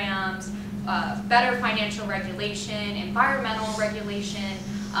programs, better financial regulation, environmental regulation,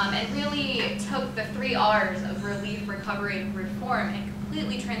 and really took the 3 R's of relief, recovery, and reform and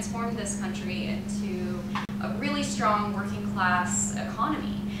completely transformed this country into a really strong working class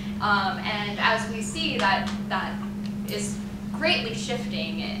economy. And as we see that is greatly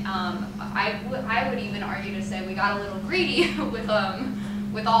shifting, I would even argue to say we got a little greedy with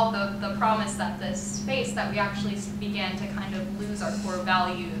all the promise that this faced, that we actually began to kind of lose our core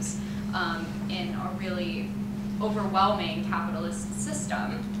values in a really overwhelming capitalist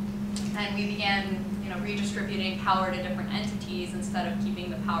system. And we began, redistributing power to different entities instead of keeping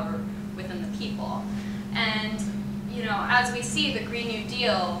the power within the people. And, as we see the Green New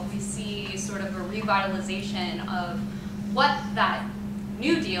Deal, we see sort of a revitalization of what that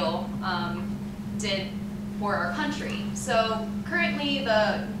New Deal did for our country. So currently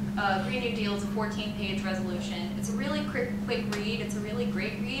the Green New Deal is a 14-page resolution. It's a really quick read. It's a really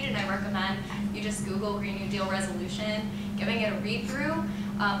great read, and I recommend you just Google Green New Deal resolution, giving it a read through.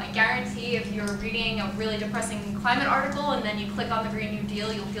 I guarantee if you're reading a really depressing climate article and then you click on the Green New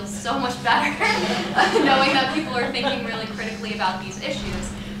Deal, you'll feel so much better knowing that people are thinking really critically about these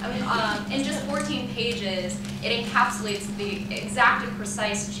issues. In just 14 pages, it encapsulates the exact and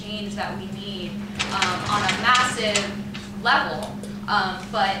precise change that we need on a massive level.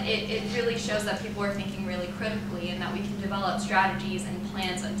 But it really shows that people are thinking really critically and that we can develop strategies and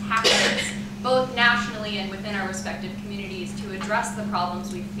plans and tactics, both nationally and within our respective communities, to address the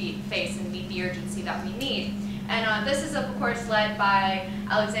problems we face and meet the urgency that we need. And this is, of course, led by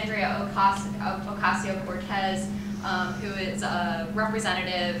Alexandria Ocasio-Cortez, who is a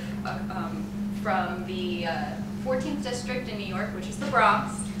representative from the 14th District in New York, which is the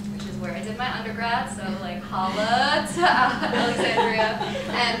Bronx, which is where I did my undergrad, so holla to Alexandria,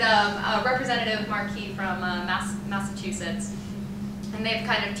 and Representative Markey from Massachusetts. And they've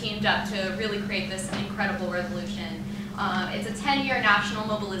kind of teamed up to really create this incredible resolution. It's a 10-year national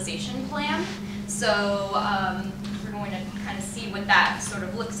mobilization plan, so we're going to kind of see what that sort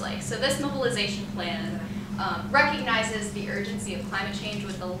of looks like. So this mobilization plan recognizes the urgency of climate change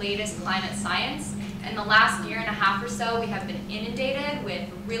with the latest climate science. In the last year and a half or so, we have been inundated with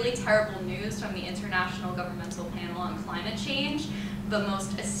really terrible news from the International Governmental Panel on Climate Change, the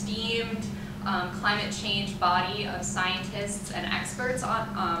most esteemed climate change body of scientists and experts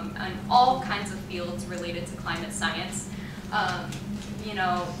on all kinds of fields related to climate science.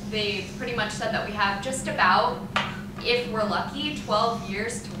 They pretty much said that we have just about, if we're lucky, 12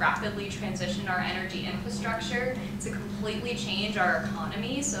 years to rapidly transition our energy infrastructure to completely change our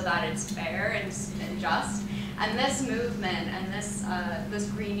economy so that it's fair and just. And this movement and this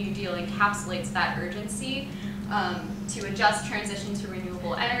Green New Deal encapsulates that urgency to a just transition to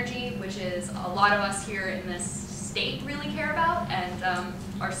renewable energy, which is a lot of us here in this state really care about, and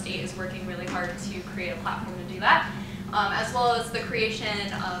our state is working really hard to create a platform to do that, as well as the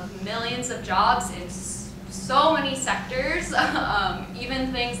creation of millions of jobs in so many sectors,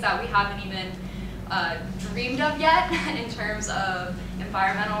 even things that we haven't even dreamed of yet in terms of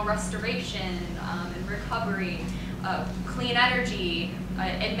environmental restoration and recovery, clean energy,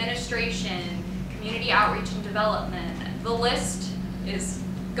 administration, community outreach and development. The list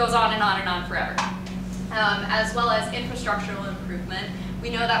goes on and on and on forever. As well as infrastructural improvement. We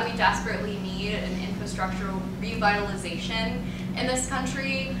know that we desperately need an infrastructural revitalization in this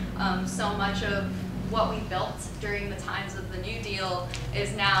country. So much of what we built during the times of the New Deal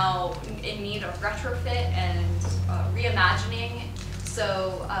is now in need of retrofit and reimagining.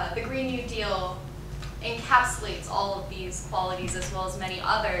 So the Green New Deal encapsulates all of these qualities as well as many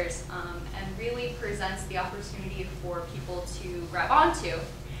others, and really presents the opportunity for people to grab onto.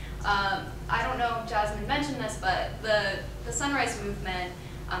 I don't know if Jasmine mentioned this, but the Sunrise Movement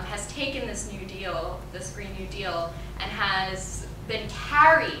has taken this New Deal, this Green New Deal, and has been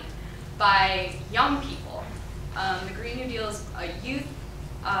carried by young people. The Green New Deal is a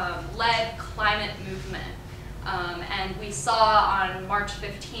youth-led climate movement And we saw on March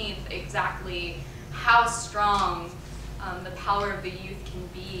 15th exactly how strong the power of the youth can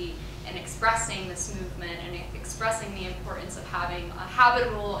be in expressing this movement and expressing the importance of having a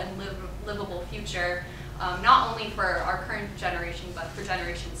habitable and livable future, not only for our current generation, but for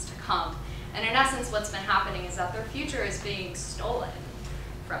generations to come. And in essence, what's been happening is that their future is being stolen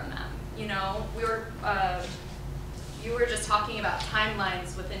from them. You know, you were just talking about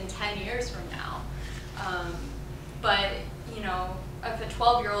timelines within 10 years from now. But, you know, if a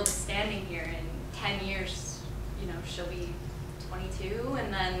 12-year-old is standing here in 10 years, you know, she'll be 22,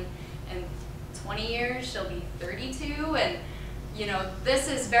 and then in 20 years, she'll be 32, and, you know, this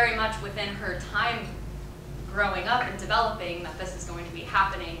is very much within her time growing up and developing that this is going to be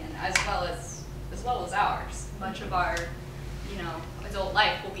happening, and as well as ours. Much of our, you know, adult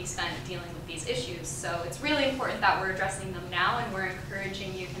life will be spent dealing with these issues. So it's really important that we're addressing them now, and we're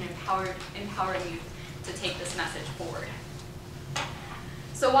encouraging youth and empowering youth to take this message forward.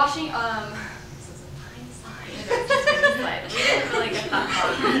 So Washington, this is a fine slide. We didn't really get that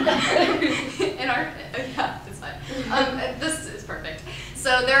far. In our, yeah, it's fine. This is perfect.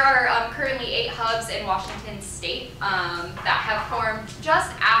 So there are currently 8 hubs in Washington State that have formed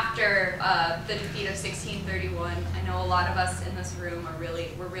just after the defeat of 1631. I know a lot of us in this room were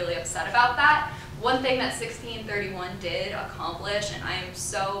really upset about that. One thing that 1631 did accomplish, and I am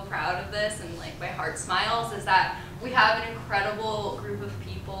so proud of this, and like my heart smiles, is that we have an incredible group of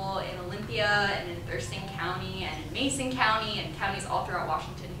people in Olympia and in Thurston County and in Mason County and counties all throughout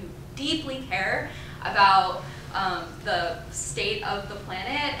Washington who deeply care about the state of the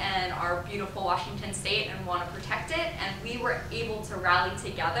planet and our beautiful Washington state and want to protect it. And we were able to rally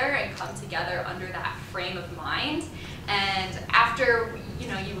together and come together under that frame of mind. And after, you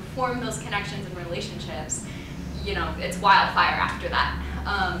know, you form those connections and relationships, you know, it's wildfire after that.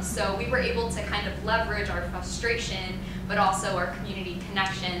 So we were able to kind of leverage our frustration, but also our community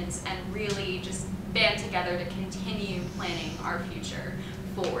connections, and really just band together to continue planning our future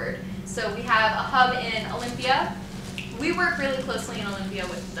forward. So we have a hub in Olympia. We work really closely in Olympia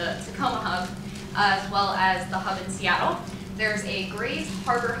with the Tacoma hub, as well as the hub in Seattle. There's a Grays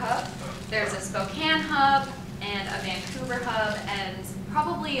Harbor hub, there's a Spokane hub, and a Vancouver hub, and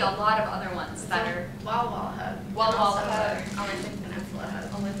probably a lot of other ones that are Wall Hub. Wall Hub. Olympic Peninsula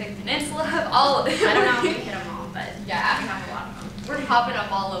Hub. Olympic Peninsula hub, all of them. I don't know if we hit them all, but yeah, we have a lot of them. We're popping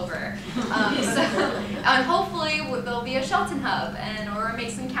up all over. And hopefully there'll be a Shelton hub or a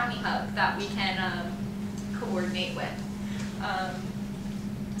Mason County hub that we can coordinate with.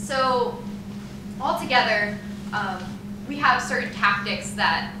 So altogether, we have certain tactics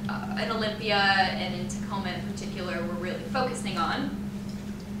that in Olympia and in Tacoma in particular we're really focusing on.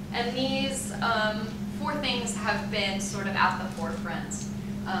 And these 4 things have been sort of at the forefront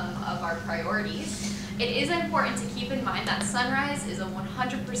of our priorities. It is important to keep in mind that Sunrise is a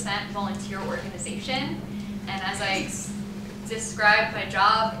 100% volunteer organization. And as I described my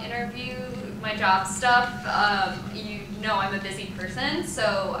job interview, my job stuff, you know I'm a busy person.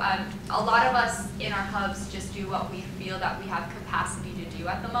 So a lot of us in our hubs just do what we feel that we have capacity to do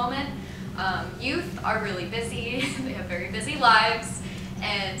at the moment. Youth are really busy. They have very busy lives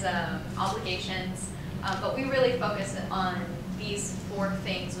and obligations. But we really focus on these 4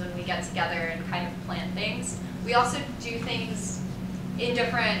 things when we get together and kind of plan things. We also do things in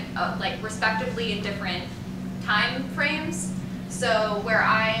different, like respectively in different time frames. So where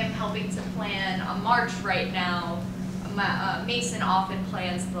I am helping to plan a march right now, Mason often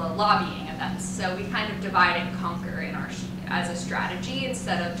plans the lobbying events. So we kind of divide and conquer in as a strategy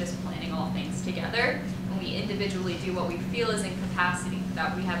instead of just planning all things together. And we individually do what we feel is in capacity,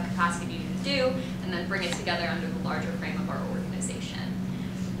 that we have capacity to do, and then bring it together under the larger frame of our organization.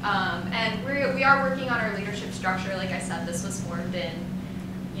 And we are working on our leadership structure. Like I said, this was formed in,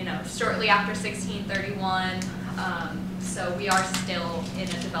 you know, shortly after 1631. So we are still in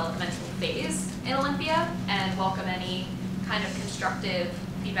a developmental phase in Olympia, and welcome any kind of constructive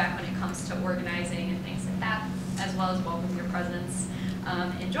feedback when it comes to organizing and things like that, as well as welcome your presence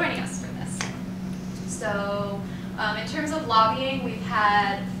in joining us for this. So in terms of lobbying, we've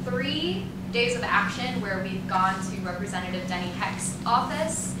had 3 days of action where we've gone to Representative Denny Heck's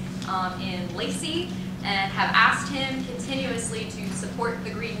office in Lacey and have asked him continuously to support the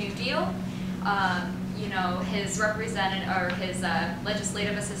Green New Deal. You know, his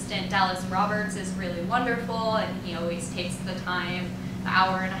legislative assistant, Dallas Roberts, is really wonderful, and he always takes the time, the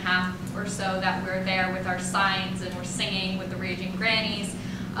hour and a half or so that we're there with our signs and we're singing with the Raging Grannies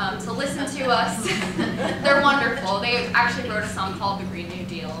to listen to us. They're wonderful. They actually wrote a song called The Green New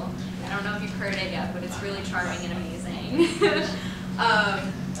Deal. I don't know if you've heard it yet, but it's really charming and amazing.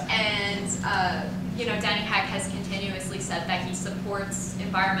 you know, Danny Heck has continuously said that he supports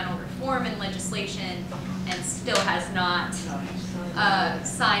environmental reform and legislation and still has not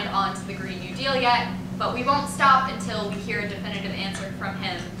signed on to the Green New Deal yet, but we won't stop until we hear a definitive answer from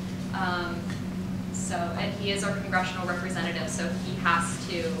him. And he is our congressional representative, so he has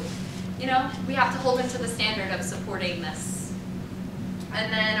to, you know, we have to hold him to the standard of supporting this.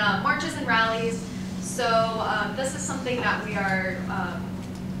 And then marches and rallies. So this is something that we are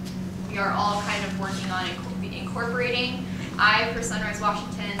all kind of working on incorporating. I, for Sunrise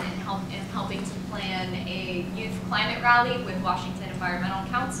Washington, am helping to plan a youth climate rally with Washington Environmental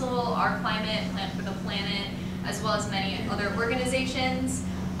Council, Our Climate, Plan for the Planet, as well as many other organizations.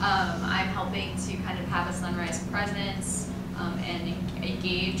 I'm helping to kind of have a Sunrise presence and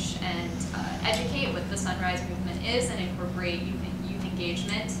engage and educate what the Sunrise movement is and incorporate youth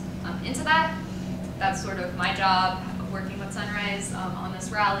engagement into that. That's sort of my job, working with Sunrise on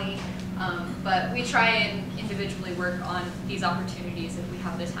this rally. But we try and individually work on these opportunities if we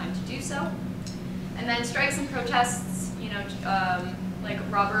have the time to do so. And then strikes and protests, you know, like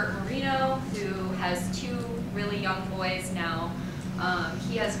Robert Marino, who has 2 really young boys now.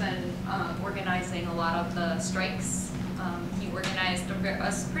 He has been organizing a lot of the strikes. He organized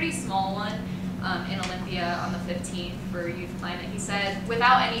a pretty small one in Olympia on the 15th for Youth Climate. He said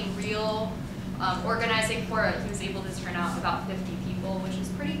without any real organizing for it, he was able to turn out about 50 people, which is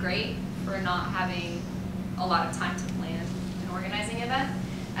pretty great for not having a lot of time to plan an organizing event,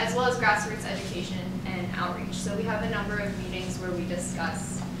 as well as grassroots education and outreach. So we have a number of meetings where we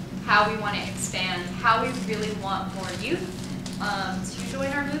discuss how we want to expand, how we really want more youth to join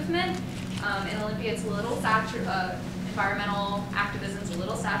our movement. In Olympia, it's a little environmental activism is a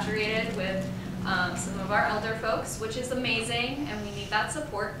little saturated with some of our elder folks, which is amazing, and we need that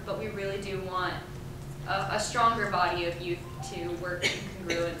support, but we really do want a stronger body of youth to work in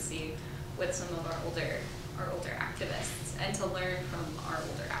congruency with some of our older activists and to learn from our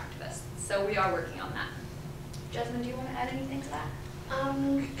older activists. So we are working on that. Jasmine, do you want to add anything to that?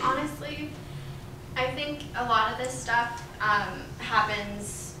 Honestly, I think a lot of this stuff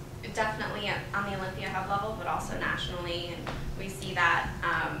happens definitely on the Olympia Hub level, but also nationally, and we see that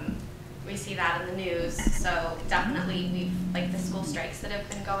in the news. So definitely, like the school strikes that have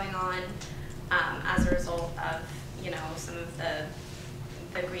been going on as a result of, you know, some of the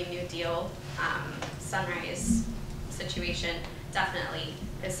Green New Deal Sunrise situation definitely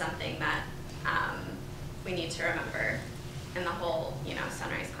is something that we need to remember in the whole, you know,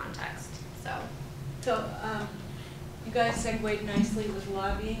 Sunrise context. So you guys segued nicely with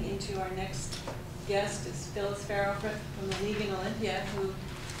lobbying into our next guest. Is Phyllis Farrow from the League in Olympia, who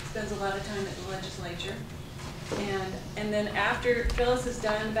spends a lot of time at the legislature. And then after Phyllis is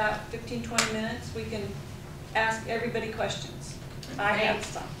done, about 15-20 minutes, we can ask everybody questions. I have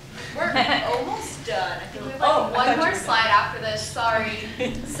some. We're almost done. I think we have like one more slide after this. Sorry.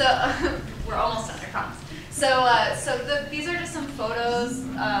 So we're almost done, I promise. So these are just some photos.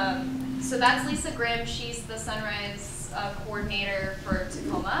 So that's Lisa Grimm. She's the Sunrise coordinator for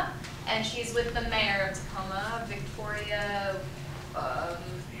Tacoma, and she's with the mayor of Tacoma, Victoria.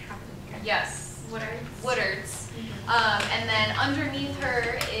 Yes, Woodards. And then underneath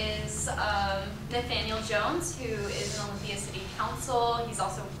her is Nathaniel Jones, who is in Olympia City Council. He's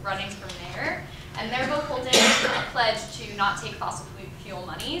also running for mayor. And they're both holding a pledge to not take fossil fuel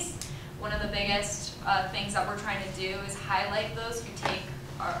monies. One of the biggest things that we're trying to do is highlight those who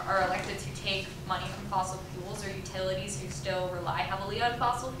are elected to take money from fossil fuels, or utilities who still rely heavily on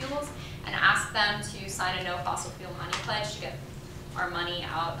fossil fuels, and ask them to sign a no fossil fuel money pledge to get our money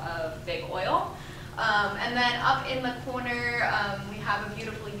out of big oil. And then up in the corner, we have a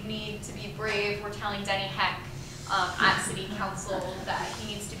beautiful "You Need to Be Brave." We're telling Denny Heck at City Council that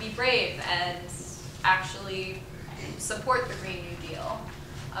he needs to be brave and actually support the Green New Deal.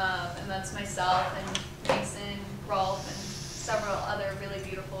 And that's myself and Mason, Rolf, and several other really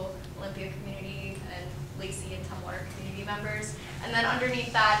beautiful Olympia community and Lacey and Tumwater community members. And then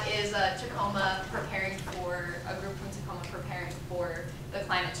underneath that is Tacoma preparing for, a group from Tacoma preparing for the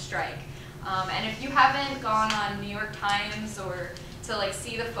climate strike. And if you haven't gone on New York Times or to like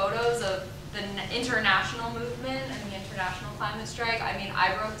see the photos of the international movement and the international climate strike, I mean,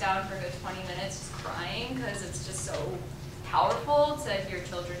 I broke down for a good 20 minutes just crying because it's just so powerful to hear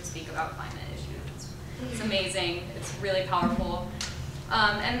children speak about climate issues. It's amazing. It's really powerful.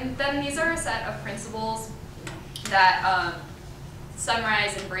 And then these are a set of principles that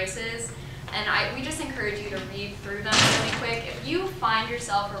Sunrise embraces. And we just encourage you to read through them really quick. If you find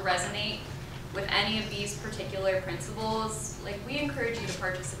yourself or resonate with any of these particular principles, like, we encourage you to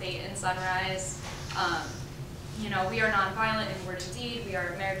participate in Sunrise. You know, we are nonviolent in word and deed. We are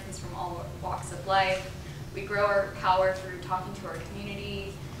Americans from all walks of life. We grow our power through talking to our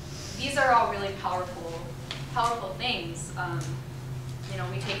community. These are all really powerful things. You know,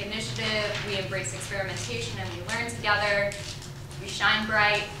 we take initiative, we embrace experimentation, and we learn together. We shine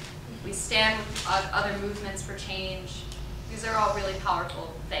bright. We stand with other movements for change. These are all really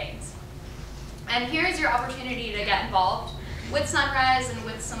powerful things. And here's your opportunity to get involved with Sunrise and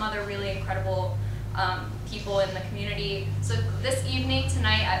with some other really incredible people in the community. So this evening,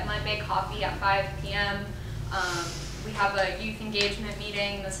 tonight at Mud Bay Coffee at 5 p.m., we have a youth engagement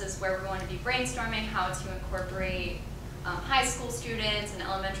meeting. This is where we're going to be brainstorming how to incorporate high school students and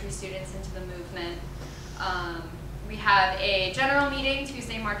elementary students into the movement. We have a general meeting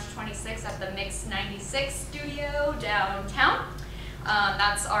Tuesday, March 26th at the Mix 96 studio downtown.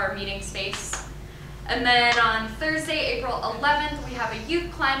 That's our meeting space. And then on Thursday, April 11th, we have a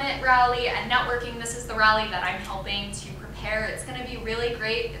youth climate rally and networking. This is the rally that I'm helping to prepare. It's going to be really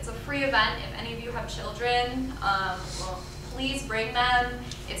great. It's a free event. If any of you have children, well, please bring them.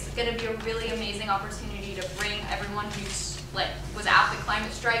 It's going to be a really amazing opportunity to bring everyone who's was at the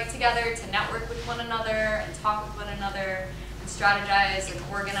climate strike together to network with one another and talk with one another and strategize and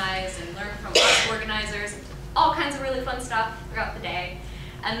organize and learn from us organizers. All kinds of really fun stuff throughout the day.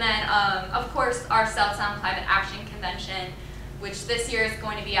 And then, of course, our South Sound Climate Action Convention, which this year is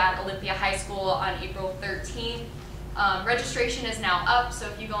going to be at Olympia High School on April 13th. Registration is now up, so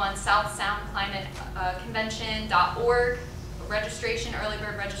if you go on southsoundclimateconvention.org, early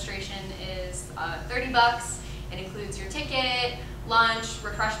bird registration is $30. It includes your ticket, lunch,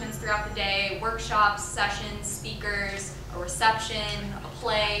 refreshments throughout the day, workshops, sessions, speakers, a reception, a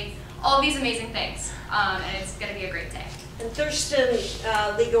play, all of these amazing things, and it's going to be a great day. And Thurston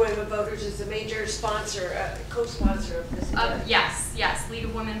League of Women Voters is a major sponsor, co-sponsor of this event. Yes, League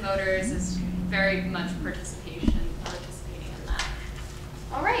of Women Voters is very much participating in that.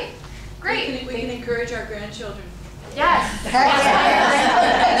 All right, great. We can encourage our grandchildren. Yes.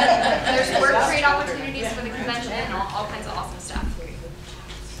 There's work trade opportunities for the convention and all kinds of awesome stuff.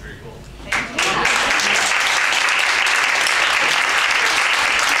 Very cool. Thank you.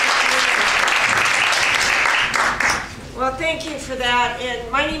 Well, thank you for that.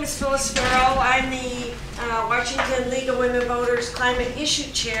 And my name is Phyllis Farrell. I'm the Washington League of Women Voters Climate Issue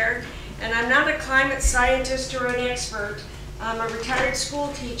Chair, and I'm not a climate scientist or an expert. I'm a retired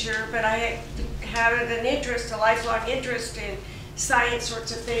school teacher, but I had an interest, a lifelong interest in science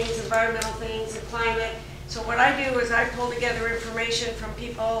sorts of things, environmental things, and climate. So what I do is I pull together information from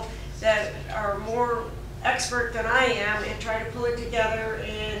people that are more expert than I am and try to pull it together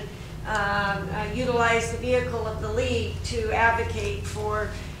and utilize the vehicle of the League to advocate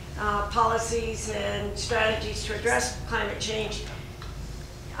for policies and strategies to address climate change.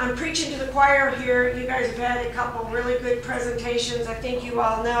 I'm preaching to the choir here. You guys have had a couple really good presentations, I think you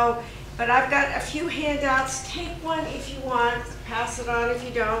all know, but I've got a few handouts. Take one if you want, pass it on if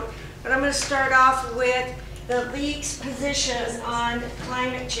you don't. But I'm going to start off with the League's position on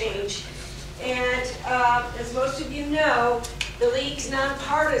climate change. And as most of you know, the League's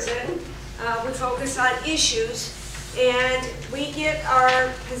nonpartisan. We focus on issues, and we get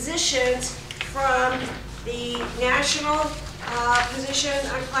our positions from the national position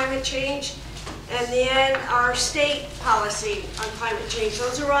on climate change, and then our state policy on climate change.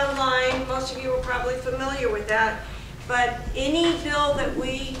 Those are online. Most of you are probably familiar with that. But any bill that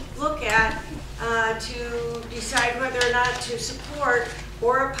we look at to decide whether or not to support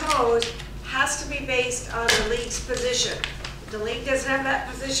or oppose has to be based on the League's position. If the League doesn't have that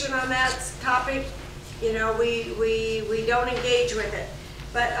position on that topic, you know, we don't engage with it.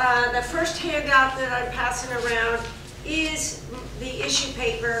 But the first handout that I'm passing around is the issue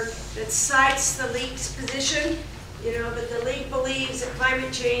paper that cites the League's position. You know, that the League believes that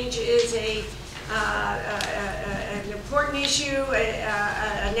climate change is an important issue,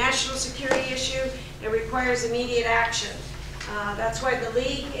 a national security issue, and requires immediate action. That's why the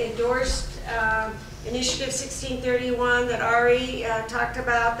League endorsed Initiative 1631 that Ari talked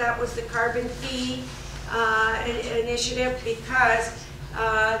about. That was the carbon fee initiative, because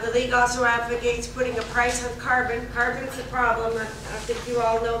the League also advocates putting a price on carbon. Carbon's the problem. I think you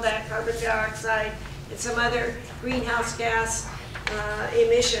all know that, carbon dioxide and some other greenhouse gas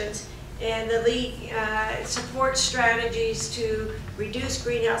emissions. And the League supports strategies to reduce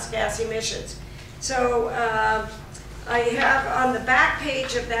greenhouse gas emissions. So I have on the back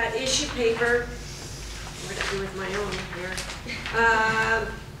page of that issue paper, what did I do with my own here?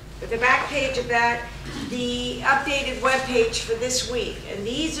 The back page of that, the updated web page for this week. And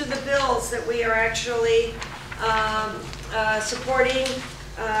these are the bills that we are actually supporting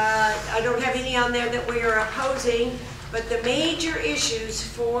I don't have any on there that we are opposing, but the major issues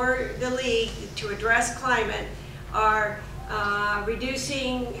for the league to address climate are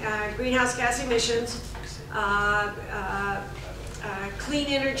reducing greenhouse gas emissions, clean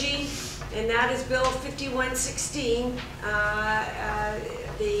energy, and that is Bill 5116.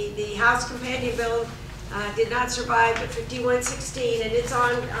 The House Companion Bill did not survive, but 5116, and it's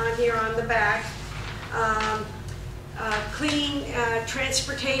on here on the back. Clean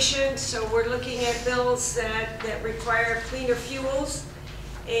transportation, so we're looking at bills that require cleaner fuels,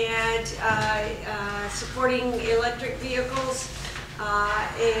 and supporting electric vehicles,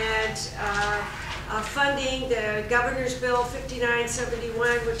 and funding the Governor's Bill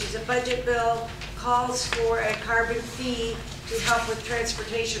 5971, which is a budget bill, calls for a carbon fee to help with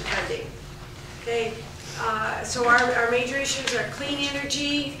transportation funding. Okay, so our major issues are clean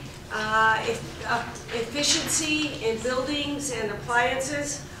energy, efficiency in buildings and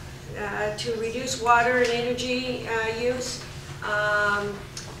appliances to reduce water and energy use,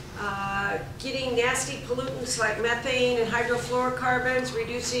 getting nasty pollutants like methane and hydrofluorocarbons,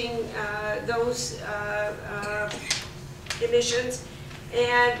 reducing those emissions,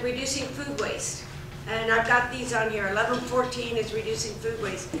 and reducing food waste. And I've got these on here. 1114 is reducing food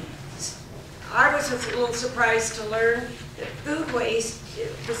waste. I was a little surprised to learn that food waste,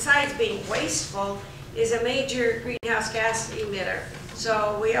 besides being wasteful, is a major greenhouse gas emitter.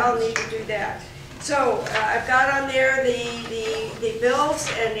 So we all need to do that. So I've got on there the bills,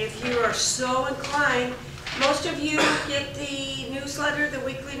 and if you are so inclined, most of you get the newsletter, the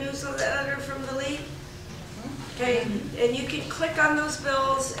weekly newsletter from the league. Okay, and you can click on those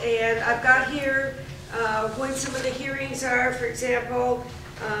bills, and I've got here when some of the hearings are. For example,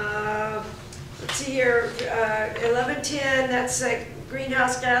 let's see here, 1110, that's like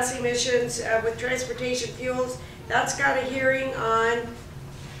greenhouse gas emissions with transportation fuels. That's got a hearing on,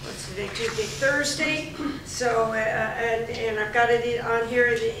 what's today, Tuesday, Thursday. So, and I've got it on here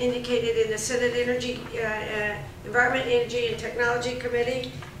indicated in the Senate Environment, Energy, and Technology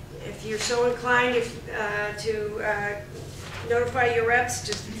Committee. If you're so inclined to notify your reps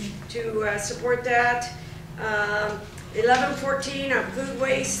to support that. 1114 on food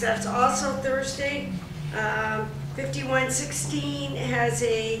waste, that's also Thursday. 5116 has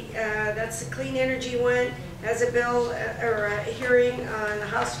that's the clean energy one, has a bill or a hearing on the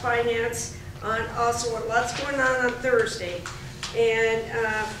House Finance on also lots going on Thursday. And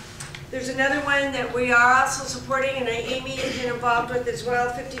there's another one that we are also supporting, and Amy has been involved with as well,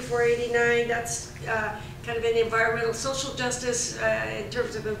 5489. That's kind of an environmental social justice in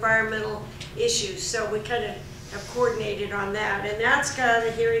terms of environmental issues. So we kind of have coordinated on that, and that's got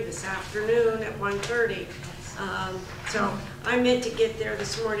a hearing this afternoon at 1:30. So I meant to get there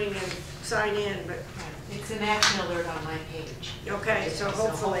this morning and sign in, but It's an action alert on my page. okay. So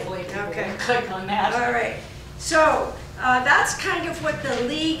hopefully people okay. will click on that. All right. So that's kind of what the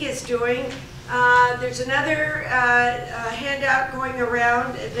league is doing. There's another handout going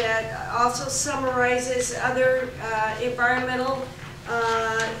around that also summarizes other environmental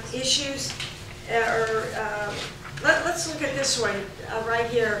issues. Let's look at this one right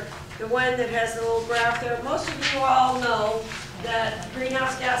here, the one that has the little graph there. Most of you all know that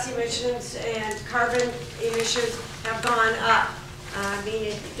greenhouse gas emissions and carbon emissions have gone up. I mean,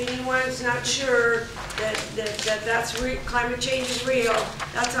 if anyone's not sure that's climate change is real,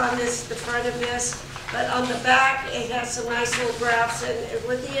 that's on the front of this. But on the back, it has some nice little graphs, and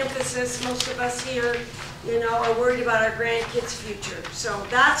with the emphasis, most of us here, are worried about our grandkids' future. So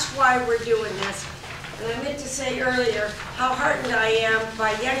that's why we're doing this. And I meant to say earlier how heartened I am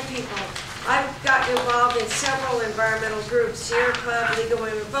by young people. I've gotten involved in several environmental groups, Sierra Club, League of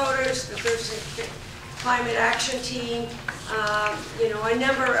Women Voters, the Thursday Climate Action Team, a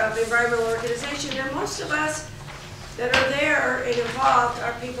number of environmental organizations, and most of us that are there and involved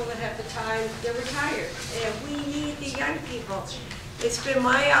are people that have the time, they're retired, and we need the young people. It's been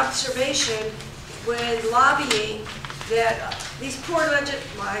my observation when lobbying that these poor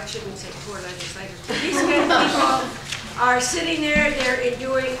I shouldn't say poor legislators, but these young people are sitting there, they're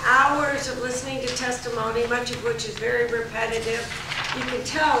enduring hours of listening to testimony, much of which is very repetitive. You can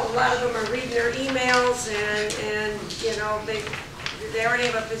tell a lot of them are reading their emails and they already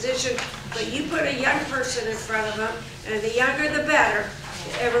have a position, but you put a young person in front of them, and the younger the better,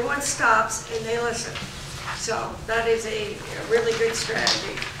 everyone stops and they listen. So that is a really good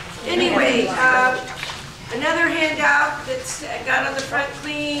strategy. Anyway, another handout that's got on the front,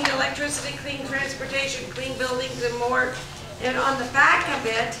 clean electricity, clean transportation, clean buildings, and more. And on the back of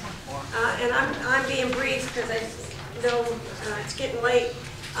it, and I'm being brief because I know it's getting late.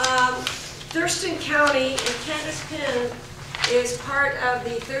 Thurston County and Candace Penn is part of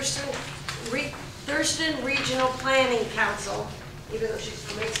the Thurston Regional Planning Council, even though she's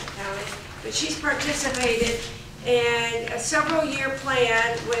from Mason County, but she's participated in a several-year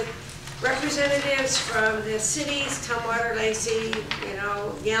plan with representatives from the cities, Tumwater, Lacey,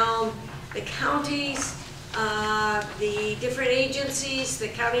 Yelm, the counties, the different agencies, the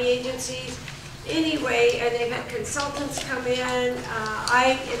county agencies. Anyway, and they've had consultants come in.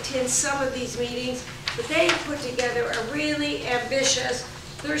 I attend some of these meetings, but they put together a really ambitious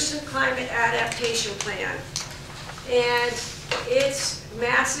Thurston Climate Adaptation Plan. And it's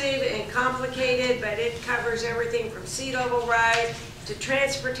massive and complicated, but it covers everything from sea level rise to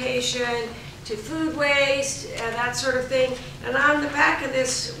transportation to food waste and that sort of thing. And on the back of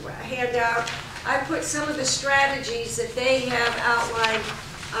this handout, I put some of the strategies that they have outlined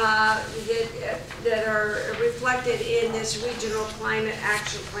that are reflected in this Regional Climate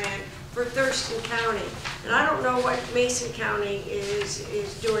Action Plan for Thurston County. And I don't know what Mason County is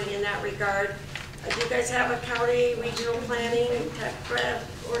doing in that regard. Do you guys have a county regional planning type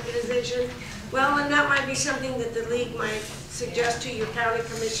organization? Well, and that might be something that the league might suggest to your county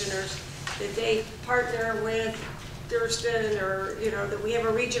commissioners, that they partner with Thurston, or that we have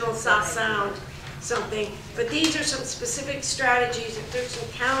a regional South Sound something. But these are some specific strategies that Thurston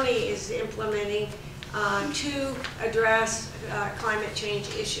County is implementing to address climate change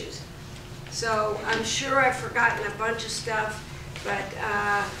issues. So I'm sure I've forgotten a bunch of stuff, but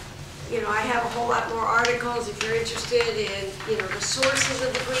I have a whole lot more articles if you're interested in the sources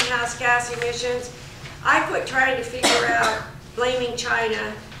of the greenhouse gas emissions. I quit trying to figure out blaming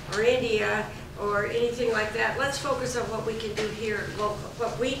China or India or anything like that. Let's focus on what we can do here,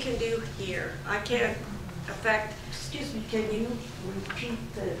 what we can do here. I can't affect. Excuse me, can you repeat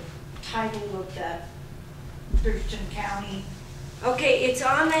the title of that Thurston County? Okay, it's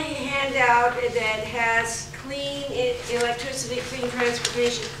on the handout that has clean electricity, clean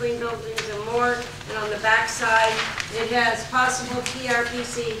transportation, clean buildings, and more. And on the back side, it has possible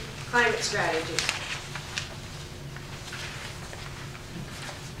TRPC climate strategies.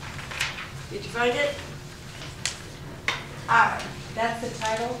 Did you find it? That's the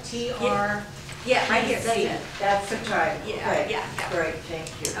title, TR? Yeah, right here, that's it. That's the title. Yeah, Okay. yeah. Great, thank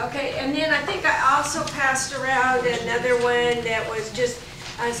you. Okay, and then I think I also passed around another one that was just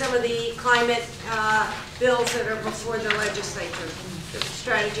some of the climate bills that are before the legislature, the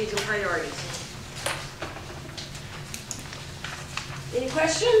strategies and priorities. Any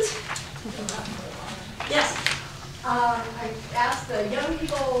questions? Yes. I asked the young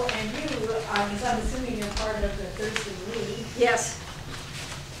people and you, because I'm assuming you're part of the Thurston League. Yes.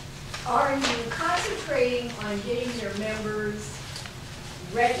 Are you concentrating on getting your members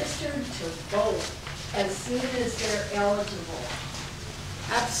registered to vote as soon as they're eligible?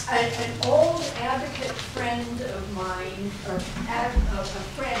 An old advocate friend of mine, or a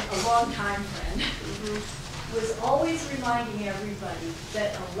longtime friend, was always reminding everybody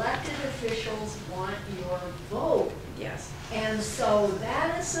that elected officials want your vote. Yes. And so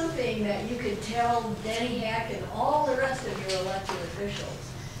that is something that you could tell Denny Heck and all the rest of your elected officials,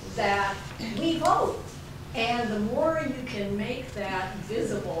 that we vote. And the more you can make that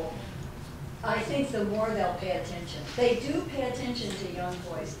visible, I think the more they'll pay attention. They do pay attention to young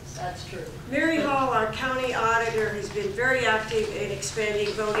voices, that's true. Mary Hall, our county auditor, has been very active in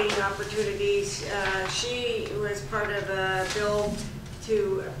expanding voting opportunities. She was part of a bill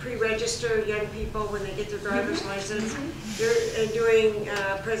to pre-register young people when they get their driver's license. They're doing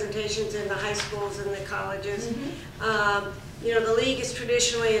presentations in the high schools and the colleges. The league is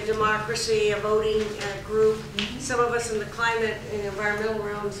traditionally a democracy, a voting group. Some of us in the climate and environmental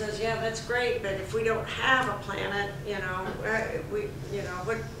realm says, yeah, that's great, but if we don't have a planet,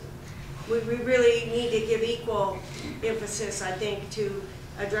 we really need to give equal emphasis, I think, to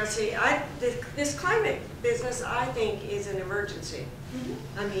addressing. This climate business, I think, is an emergency.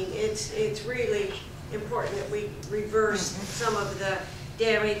 I mean, it's really important that we reverse some of the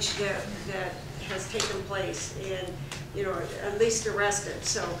damage that has taken place and at least arrest it.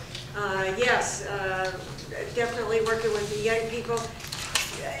 So yes, definitely working with the young people.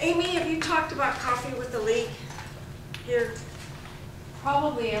 Amy, have you talked about coffee with the league here?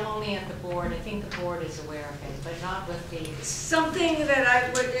 Probably only at the board. I think the board is aware of it, but not with the... Something that I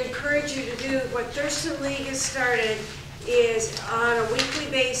would encourage you to do, what Thurston League has started, is on a weekly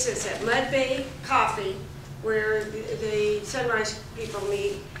basis at Mud Bay Coffee, where the Sunrise people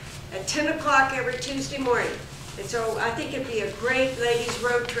meet, at 10 o'clock every Tuesday morning. And so I think it'd be a great ladies'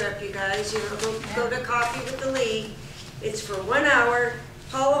 road trip, you guys. Go to coffee with the league. It's for 1 hour.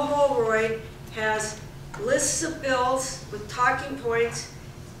 Paula Holroyd has lists of bills with talking points.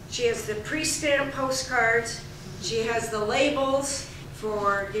 She has the pre-stamped postcards. She has the labels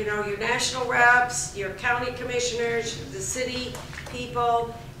for, you know, your national reps, your county commissioners, the city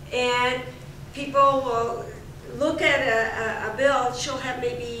people, and people will look at a bill. She'll have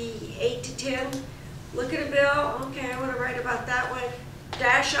maybe 8 to 10. Look at a bill, okay, I want to write about that one.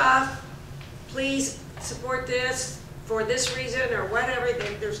 Dash off, please support this for this reason or whatever.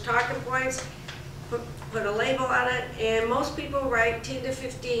 There's talking points. Put a label on it, and most people write 10 to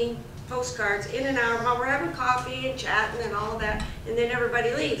 15 postcards in an hour while we're having coffee and chatting and all of that, and then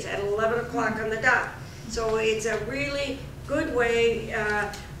everybody leaves at 11 o'clock on the dot. So it's a really good way.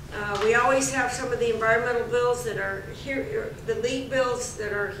 We always have some of the environmental bills that are here, the lead bills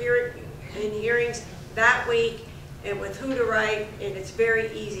that are here in hearings that week, and with who to write, and it's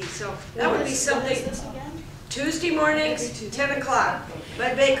very easy. So that would be something. Tuesday mornings, 10 o'clock,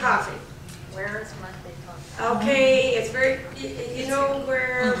 Mud Bay Coffee. Where is Monday Okay, it's very, you know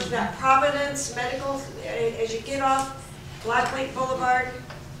where that Providence Medical, as you get off Black Lake Boulevard?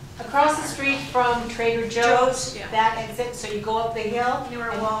 Across the street from Trader Joe's. Joe's, that exit, so you go up the hill. You were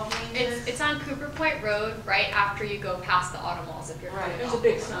walking. It's on Cooper Point Road, right after you go past the auto malls if you're coming There's a off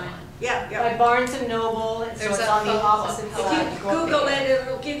big 101. sign. Yeah, By yeah. Barnes and Noble, and so There's it's a on the phone opposite call. side. If You you go up Google there. it,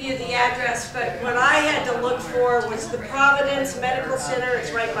 it'll give you the address, but what I had to look for was the Providence Medical Center.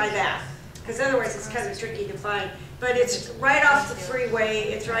 It's right by that, because otherwise it's kind of tricky to find. But it's right off the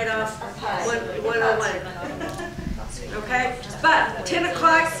freeway, it's right off 101. Okay, but 10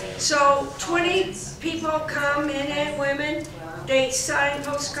 o'clock, so 20 people come in and women, they sign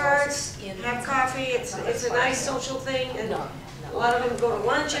postcards, have coffee, it's a nice social thing, and a lot of them go to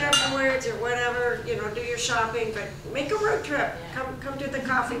lunch afterwards or whatever, you know, do your shopping, but make a road trip, come do the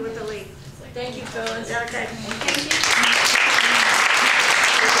coffee with the league. Thank you, Phyllis. Okay.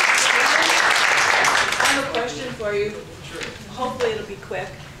 I have a question for you. Hopefully it'll be quick.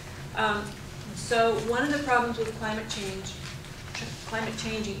 So one of the problems with climate changing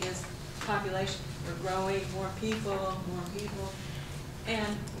is population. We're growing, more people.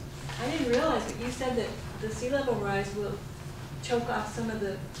 And I didn't realize that you said that the sea level rise will choke off some of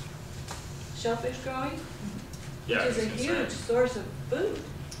the shellfish growing, Yeah, which is a it's huge concerned. source of food.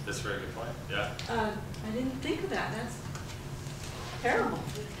 That's a very good point, yeah. I didn't think of that. That's terrible.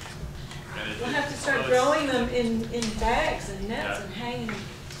 And We'll have to start although it's- growing them in bags and nets Yeah. and hanging them.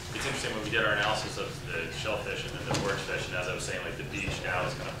 It's interesting, when we did our analysis of the shellfish and then the orange fish, and as I was saying, like the beach now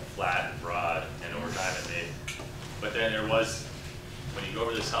is kind of flat and broad, and over time it made, but then there was, when you go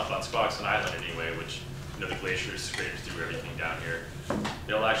over this hump on Squaxin Island anyway, which, you know, the glacier scrapes through everything down here,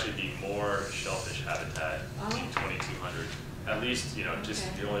 there'll actually be more shellfish habitat in 2200. At least, you know, just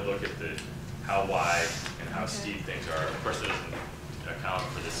Okay. if you only look at the, how wide and how Okay. steep things are. Of course, it doesn't account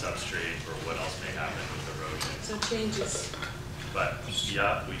for the substrate or what else may happen with erosion. So changes. But,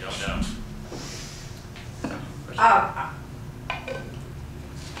 yeah, we don't know.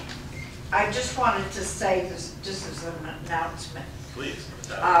 I just wanted to say this, just as an announcement. Please.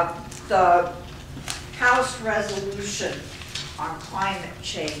 The House resolution on climate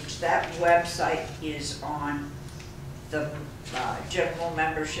change, that website is on the general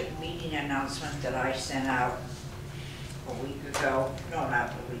membership meeting announcement that I sent out a week ago. No, not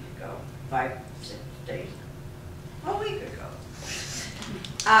a week ago, 5, 6 days, a week ago.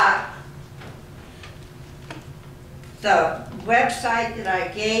 The website that I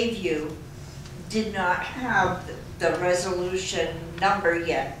gave you did not have the resolution number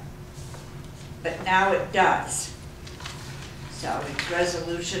yet, but now it does. So it's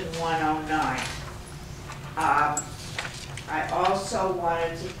resolution 109. I also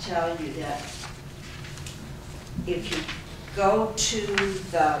wanted to tell you that if you go to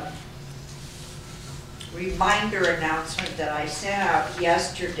the reminder announcement that I sent out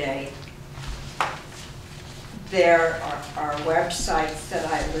yesterday, there are websites that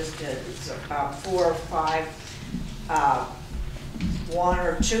I listed. It's about 4 or 5, 1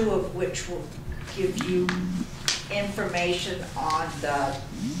 or 2 of which will give you information on the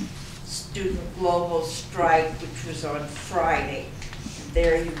student global strike, which was on Friday. And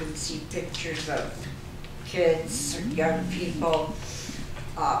there you can see pictures of kids, young people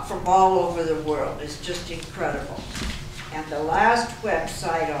from all over the world. It's just incredible. And the last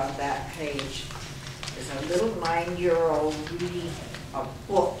website on that page is a little 9-year-old reading a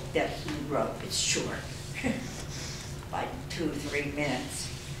book that he wrote. It's short, like 2 or 3 minutes.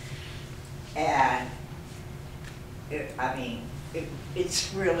 And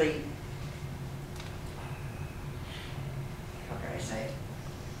it's really, how can I say it?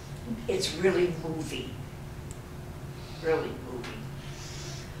 It's really moving, really moving.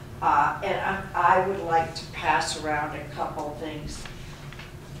 And I would like to pass around a couple things.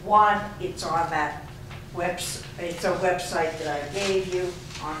 One, it's on that it's a website that I gave you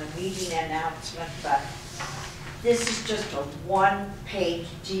on the meeting announcement, but this is just a one-page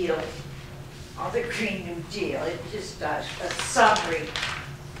deal on the Green New Deal. It just does a summary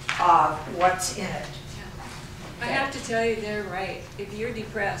of what's in it. I have to tell you, they're right. If you're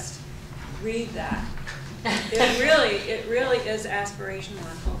depressed, read that. It really is aspirational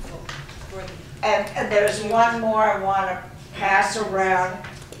and hopeful for them. And there's one more I want to pass around.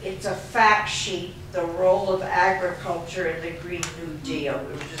 It's a fact sheet, the role of agriculture in the Green New Deal.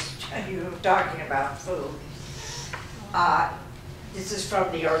 You were talking about food. This is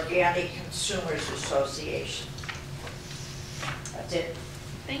from the Organic Consumers Association. That's it.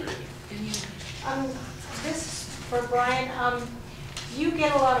 Thank you. This is for Brian. You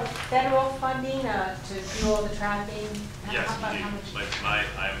get a lot of federal funding to do all the tracking? Yes, How about we do. how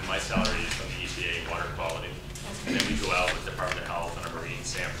much? My salary is from the EPA water quality. And then we go out with Department of Health on a marine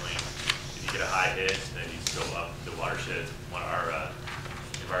sampling. If you get a high hit, then you go up the watershed. Our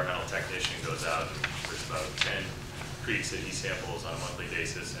environmental technician goes out and there's about 10 creeks that he samples on a monthly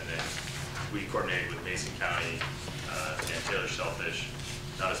basis. And then we coordinate with Mason County and Taylor Shellfish,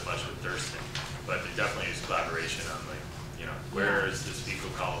 not as much with Thurston. But there definitely is collaboration on where is this fecal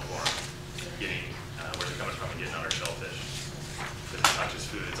coliform getting, where's it coming from and getting on our shellfish. Because it's not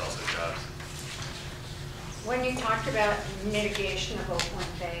just food, it's also jobs. When you talked about mitigation of Oakland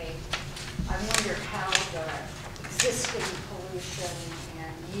Bay, I wonder how the existing pollution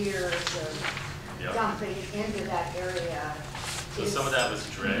and years of dumping into that area So is some of that was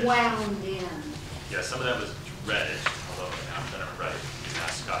dredged. wound in. Yeah, some of that was dredged, although I'm trying to remember, you can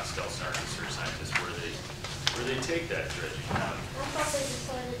ask Scott Stelzner, our research scientist, where they take that dredging out. I thought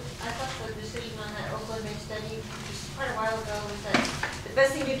the decision on that Oakland Bay study just quite a while ago was that the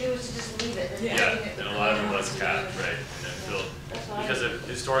best thing to do is to just leave it. Yeah, and a lot of it was capped, right? And then filled, because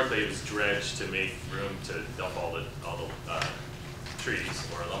historically it was dredged to make room to dump all the trees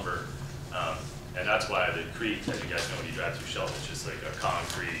or lumber. And that's why the creek, as you guys know, when you drive through Shelton, it's just like a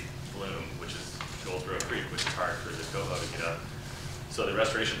concrete flume, which is goes through a creek, which is hard for the coho to get up. So the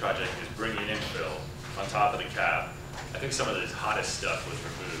restoration project is bringing in fill on top of the cap. I think some of the hottest stuff was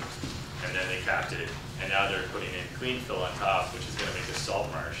removed, and then they capped it, and now they're putting in clean fill on top, which is going to make a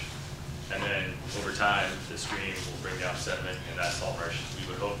salt marsh. And then over time, the stream will bring down sediment, and that salt marsh we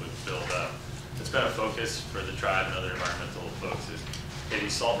would hope would build up. It's been a focus for the tribe and other environmental folks. Hey,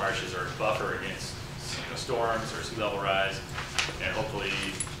 these salt marshes are a buffer against storms or sea level rise, and hopefully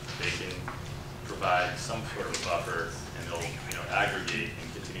they can provide some sort of a buffer, and they'll aggregate and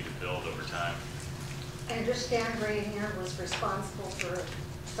continue to build over time. I understand Rainier was responsible for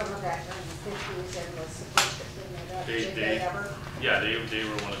some of that during the 50s and was supposed to clean it up. Did they ever? Yeah, they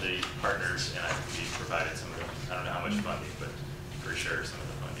were one of the partners, and I think we provided some of the, I don't know how much funding, but for sure some of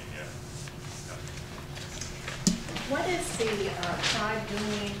the funding, yeah. What is the tribe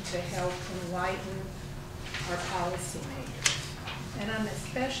doing to help enlighten our policymakers? And I'm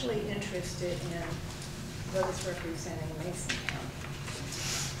especially interested in those representing Mason County.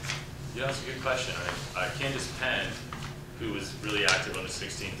 Yeah, that's a good question. Candace Penn, who was really active on the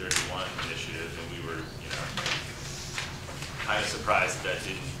 1631 initiative, and we were, kind of surprised that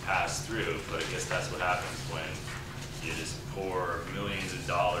didn't pass through, but I guess that's what happens when you just pour millions of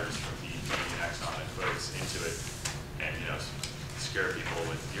dollars from DEP and Axonic folks into it, and scare people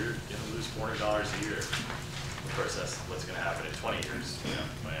with you're gonna lose $400 a year. Of course, that's what's gonna happen in 20 years,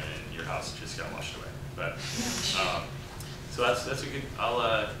 when your house just got washed away. But so that's a good.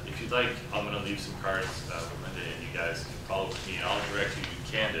 If you'd like, I'm gonna leave some cards with Linda, and you guys can follow with me, and I'll direct you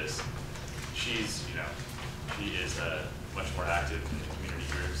to Candace. She's she is much more active in the community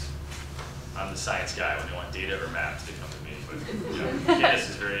groups. I'm the science guy. When they want data or maps, they come to me. But Candace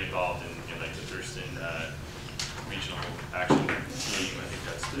is very involved in like the Thurston Regional Action Team. I think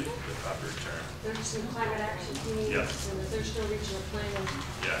that's the proper term. Thurston Climate Action Team Yeah. and the Thurston Regional Planning.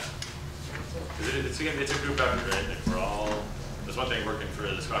 Yeah. It's a group effort, right? Like there's one thing working for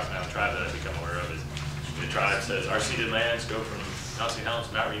the Squaxin Island tribe that I've become aware of is the tribe says our ceded lands go from Mount St.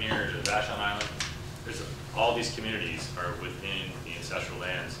 Helens, Mount Rainier to Vashon Island. All these communities are within the ancestral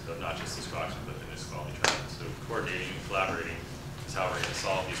lands of not just the Squaxin, but the Nisqually tribe. So coordinating and collaborating is how we're going to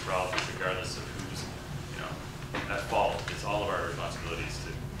solve these problems, regardless of who's, at fault. It's all of our responsibilities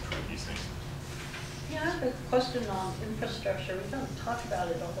to improve these things. Yeah, I have a question on infrastructure. We don't talk about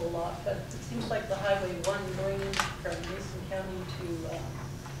it a whole lot, but it seems like the Highway 1 going from Mason County to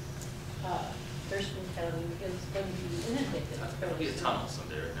Thurston County is going to be inundated. There'll be a tunnel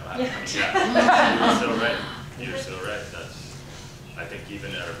someday, right? Yeah. You're so right. You're so right. I think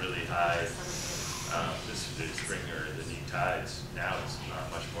even at a really high, the spring or the neap tides, now it's not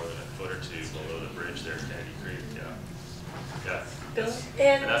much more than a foot or two below the bridge there, Kennedy Creek, yeah. Yeah,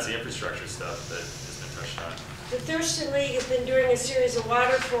 And and that's the infrastructure stuff that has been touched on. the Thurston League has been doing a series of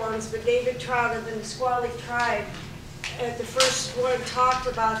water forums, but David Trout of the Nisqually Tribe at the first one talked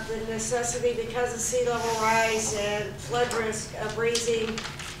about the necessity because of sea level rise and flood risk of raising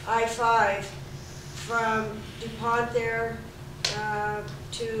I-5 from DuPont there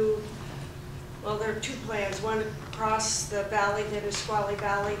to, well, there are two plans. One across the valley, the Nisqually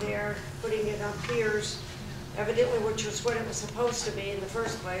Valley there, putting it on piers, evidently which was what it was supposed to be in the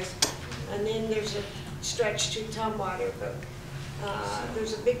first place. And then there's a stretch to Tumwater, but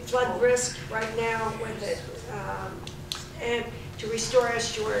there's a big flood risk right now with it. And to restore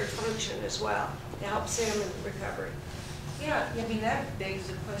estuary function as well, to help salmon recovery. Yeah, I mean, that begs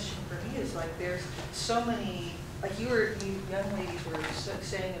the question for me is like, there's so many, like you young ladies were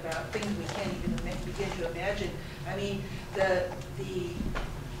saying about things we can't even begin to imagine. I mean,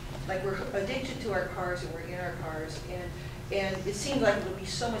 like we're addicted to our cars and we're in our cars, and it seemed like it would be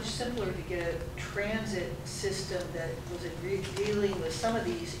so much simpler to get a transit system that was dealing with some of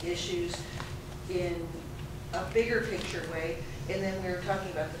these issues in a bigger picture way. And then we were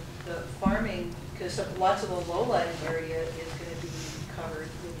talking about the farming, because lots of the low-lying area is going to be covered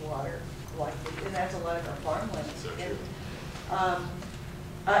with water, likely, and that's a lot of our farmland. So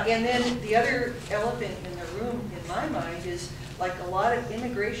And then the other elephant in the room, in my mind, is like a lot of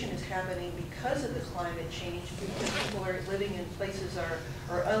immigration is happening because of the climate change, because people are living in places are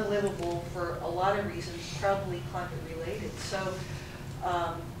unlivable for a lot of reasons, probably climate related. So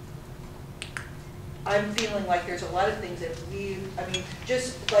I'm feeling like there's a lot of things that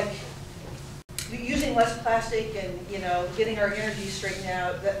just like using less plastic and, getting our energy straightened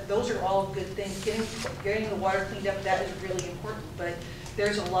out, those are all good things. Getting the water cleaned up, that is really important. But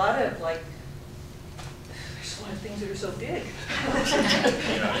there's a lot of things that are so big.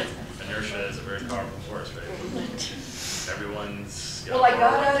 Inertia is a very powerful force, right? Everyone's got Well, I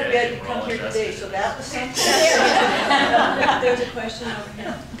got 401k, out of bed to we're all come here invested. today, so that was something. There's a question over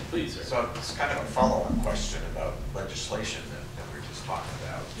here. Please, sir. So it's kind of a follow-on question about legislation that we were just talking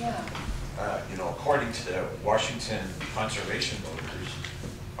about. Yeah. According to the Washington conservation voters,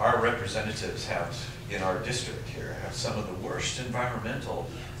 our representatives in our district here, have some of the worst environmental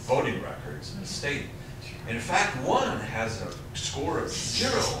voting records in the state. In fact, one has a score of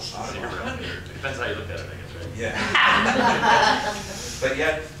 0 out of 100. Depends how you look at it, I guess, right? Yeah. But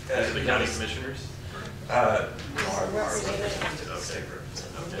yet, These are the county commissioners? our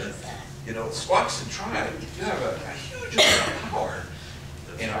Okay. Squaxin Tribe, you have a huge amount of power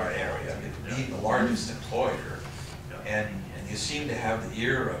in our area, being the largest employer, and you seem to have the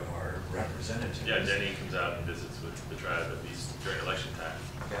ear of our representatives. Yeah, Denny comes out and visits with the tribe at least during election time.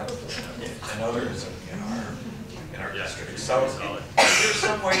 Yeah, and others in our Yeah, district. it's So pretty solid. is there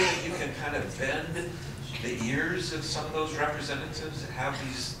some way that you can kind of bend the ears of some of those representatives that have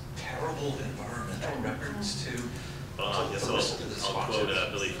these terrible environmental records to Yes, listen to the I'll quote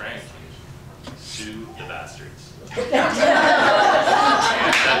Squaxins? Billy Frank, sue the bastards. That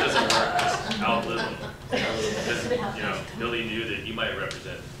That doesn't work, just outlive them. Because, Billy knew that you might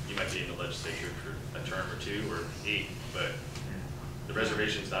be in the legislature for a term or 2 or 8, but the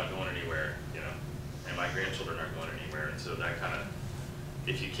reservation's not going anywhere, and my grandchildren aren't going anywhere, and so that kind of,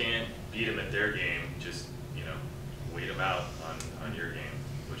 if you can't beat them at their game, just, wait them out on your game,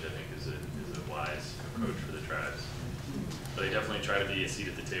 which I think is a wise approach for the tribes. But they definitely try to be a seat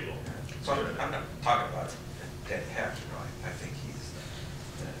at the table. So I'm not talking about Danny Hack, I think he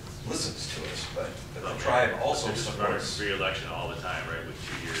listens to us, but the tribe also They're just running supports. re-election all the time, right, with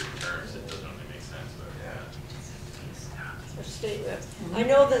 2-year terms, it doesn't really make sense, but, Or state rep. I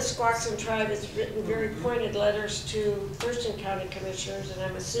know the Squaxin Tribe has written very pointed letters to Thurston County Commissioners, and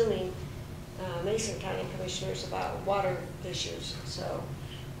I'm assuming Mason County Commissioners about water issues, so.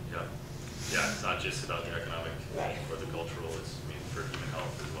 Yeah, it's not just about the economic Right. or the cultural, it's, for human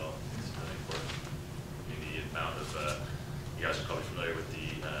health as well. It's really important. The amount of, you guys are probably familiar with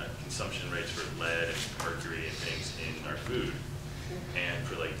the consumption rates for lead and mercury and things in our food. And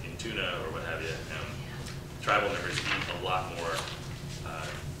for in tuna or what have you, tribal members eat a lot more,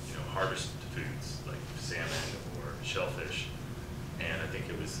 harvest foods like salmon or shellfish. And I think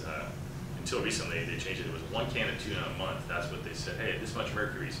it was, until recently, they changed it. It was 1 can of tuna a month. That's what they said. Hey, this much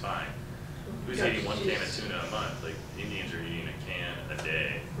mercury is fine. Who's eating 1 can of tuna a month? Like Indians are eating a can a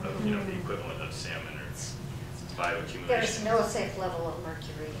day of, the equivalent of salmon or bioaccumulation. There's no safe level of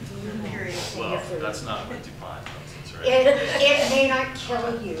mercury. Period. in your Well, food. that's not what DuPont nonsense, right? It may not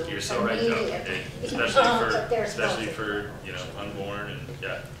kill you You're so right, Joe. immediately. Especially But there's for no- unborn and,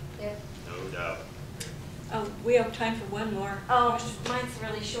 yeah, Yeah. no doubt. We have time for one more. Oh, mine's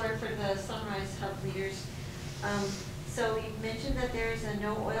really short for the Sunrise Hub leaders. So you mentioned that there's a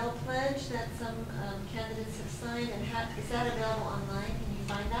no oil pledge that some candidates have signed, and is that available online? Can you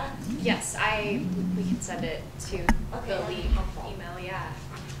find that? Yes, we can send it to Okay, the that'd be lead helpful. email, yeah.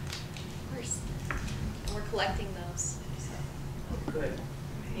 Of course. We're collecting those. So. Good.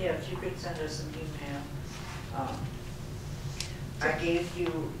 Yeah, if you could send us an email. I gave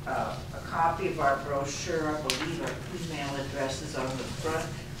you a copy of our brochure. I believe our email address is on the front.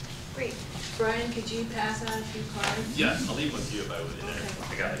 Great. Brian, could you pass out a few cards? Yeah, I'll leave with you if I would.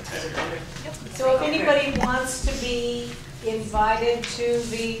 I got like 10 here. Yep. So if anybody wants to be invited to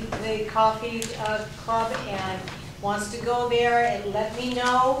the coffee club and wants to go there, and let me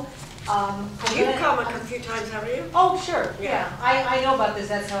know. You've come a few times, haven't you? Oh, sure, yeah. I know about this,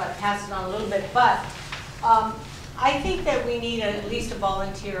 that's how I passed it on a little bit, but I think that we need at least a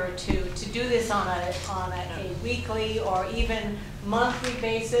volunteer or two to do this on a weekly or even monthly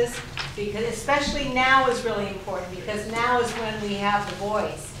basis, because especially now is really important, because now is when we have the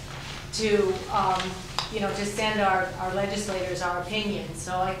voice to, to send our legislators our opinions.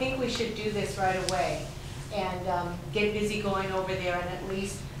 So I think we should do this right away and get busy going over there and at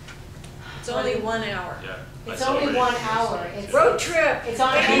least. It's only 1 hour. Yeah. It's only 1 hour. It's Road trip. It's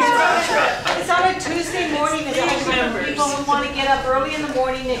on a Tuesday morning, and for people who want to get up early in the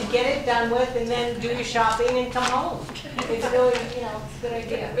morning and get it done with, and then do your shopping and come home. It's really, it's a good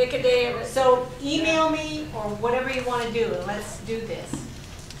idea. Make a day of it. So email me or whatever you want to do, and let's do this.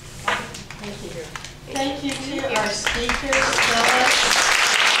 Thank you. Thank you to our speakers, Phyllis,